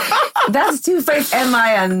word. That's Tuface,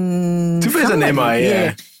 M.I. and... Tuface and M.I.,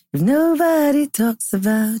 yeah. If nobody talks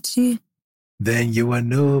about you, then you are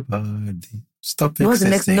nobody. Stop it. What's the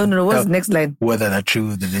next? No. What's the next line? Whether they're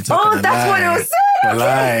true, then they talk about Oh, that's what it was saying. A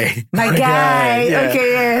lie. My guy. Yeah.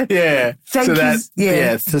 Okay, yeah. Thank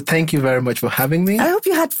you. So thank you very much for having me. I hope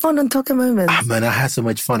you had fun on Talking Moments. Ah, man, I had so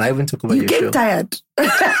much fun. I even talk about your show. You get tired.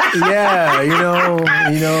 Yeah,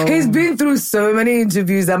 you know. He's been through so many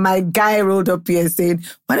interviews and my guy rolled up here saying,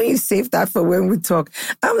 why don't you save that for when we talk?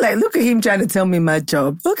 I'm like, look at him trying to tell me my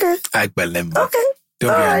job. Okay. Okay.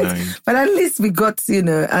 Don't be annoying. But at least we got,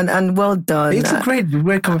 and well done. It's a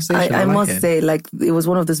great conversation. I must say, it was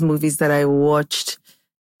one of those movies that I watched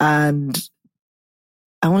and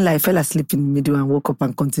I fell asleep in the middle and woke up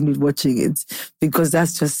and continued watching it because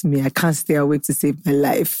that's just me. I can't stay awake to save my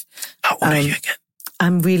life. How old are you again?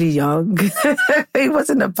 I'm really young. It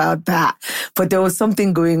wasn't about that. But there was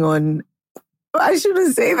something going on. I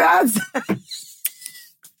shouldn't say that.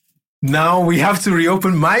 Now we have to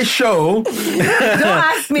reopen my show. Don't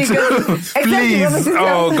ask me. Please.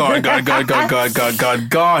 Oh, God.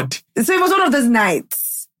 So it was one of those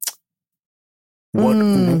nights.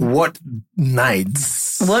 What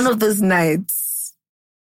nights? One of those nights.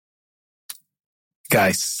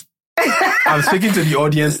 Guys, I'm speaking to the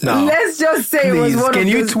audience now. Let's just say please, it was one can of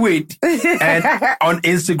you those... tweet and on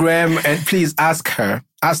Instagram and please ask her.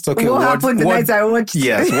 What happened the nights I watched?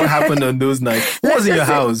 Yes, what happened on those nights? What was in your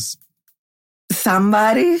house?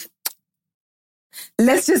 Somebody.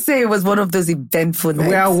 Let's just say it was one of those eventful nights.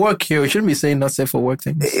 We're at work here. We shouldn't be saying not safe for work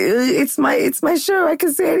things. It's my show. I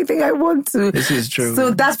can say anything I want to. This is true. So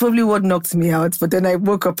that's probably what knocked me out. But then I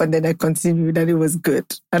woke up and then I continued and it was good.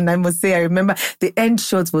 And I must say, I remember the end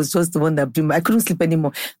shot was just the one that blew me. I couldn't sleep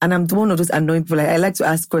anymore. And I'm one of those annoying people. I like to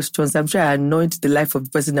ask questions. I'm sure I annoyed the life of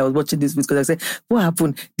the person that was watching this because I said, what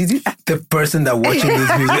happened? Did you... The person that watching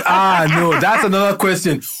this music. No, that's another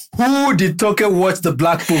question. Who did Toke watch the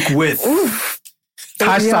Black Book with? Oof.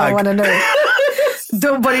 Hashtag. Yeah, I want to know.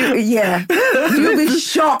 You'll be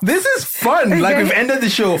shocked. This is fun. We've ended the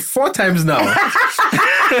show 4 times now.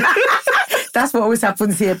 That's what always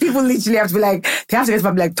happens here. People literally have to be like, they have to get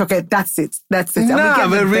like, okay, that's it. Nah,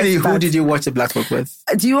 but really, who did you watch the Black Book with?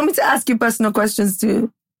 Do you want me to ask you personal questions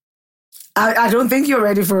too? I don't think you're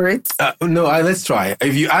ready for it. No, let's try.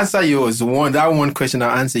 If you answer yours, that one question,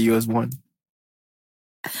 I'll answer yours one.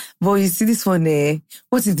 But you see this one,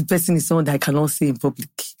 what if the person is someone that I cannot see in public?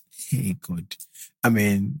 Hey, God. I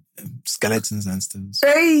mean, skeletons and stuff.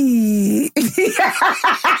 Hey!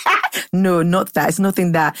 No, not that. It's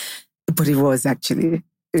nothing that, but it was actually.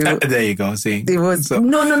 There you go, see. It was, so,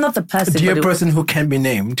 no, not the person. Dear person who can't be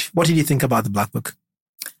named, what did you think about the Black Book?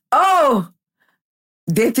 Oh!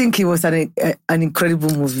 They think it was an incredible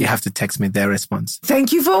movie. You have to text me their response.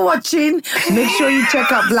 Thank you for watching. Make sure you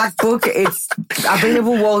check out Black Book. It's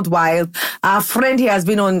available worldwide. Our friend here has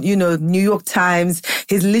been on, New York Times.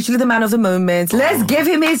 He's literally the man of the moment. Let's give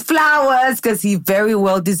him his flowers because he very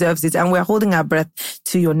well deserves it. And we're holding our breath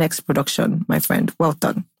to your next production, my friend. Well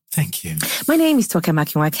done. Thank you. My name is Toke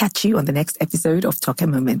Makinwa. I'll catch you on the next episode of Toke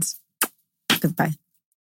Moments. Goodbye.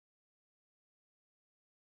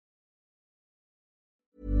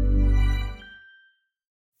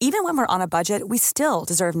 Even when we're on a budget, we still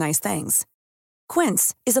deserve nice things.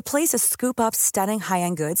 Quince is a place to scoop up stunning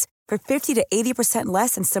high-end goods for 50 to 80%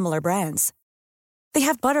 less than similar brands. They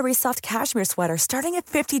have buttery soft cashmere sweaters starting at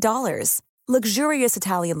 $50, luxurious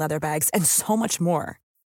Italian leather bags, and so much more.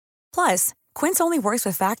 Plus, Quince only works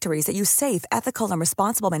with factories that use safe, ethical, and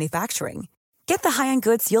responsible manufacturing. Get the high-end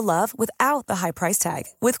goods you'll love without the high price tag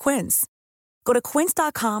with Quince. Go to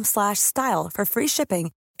quince.com/style for free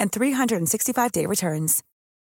shipping and 365-day returns.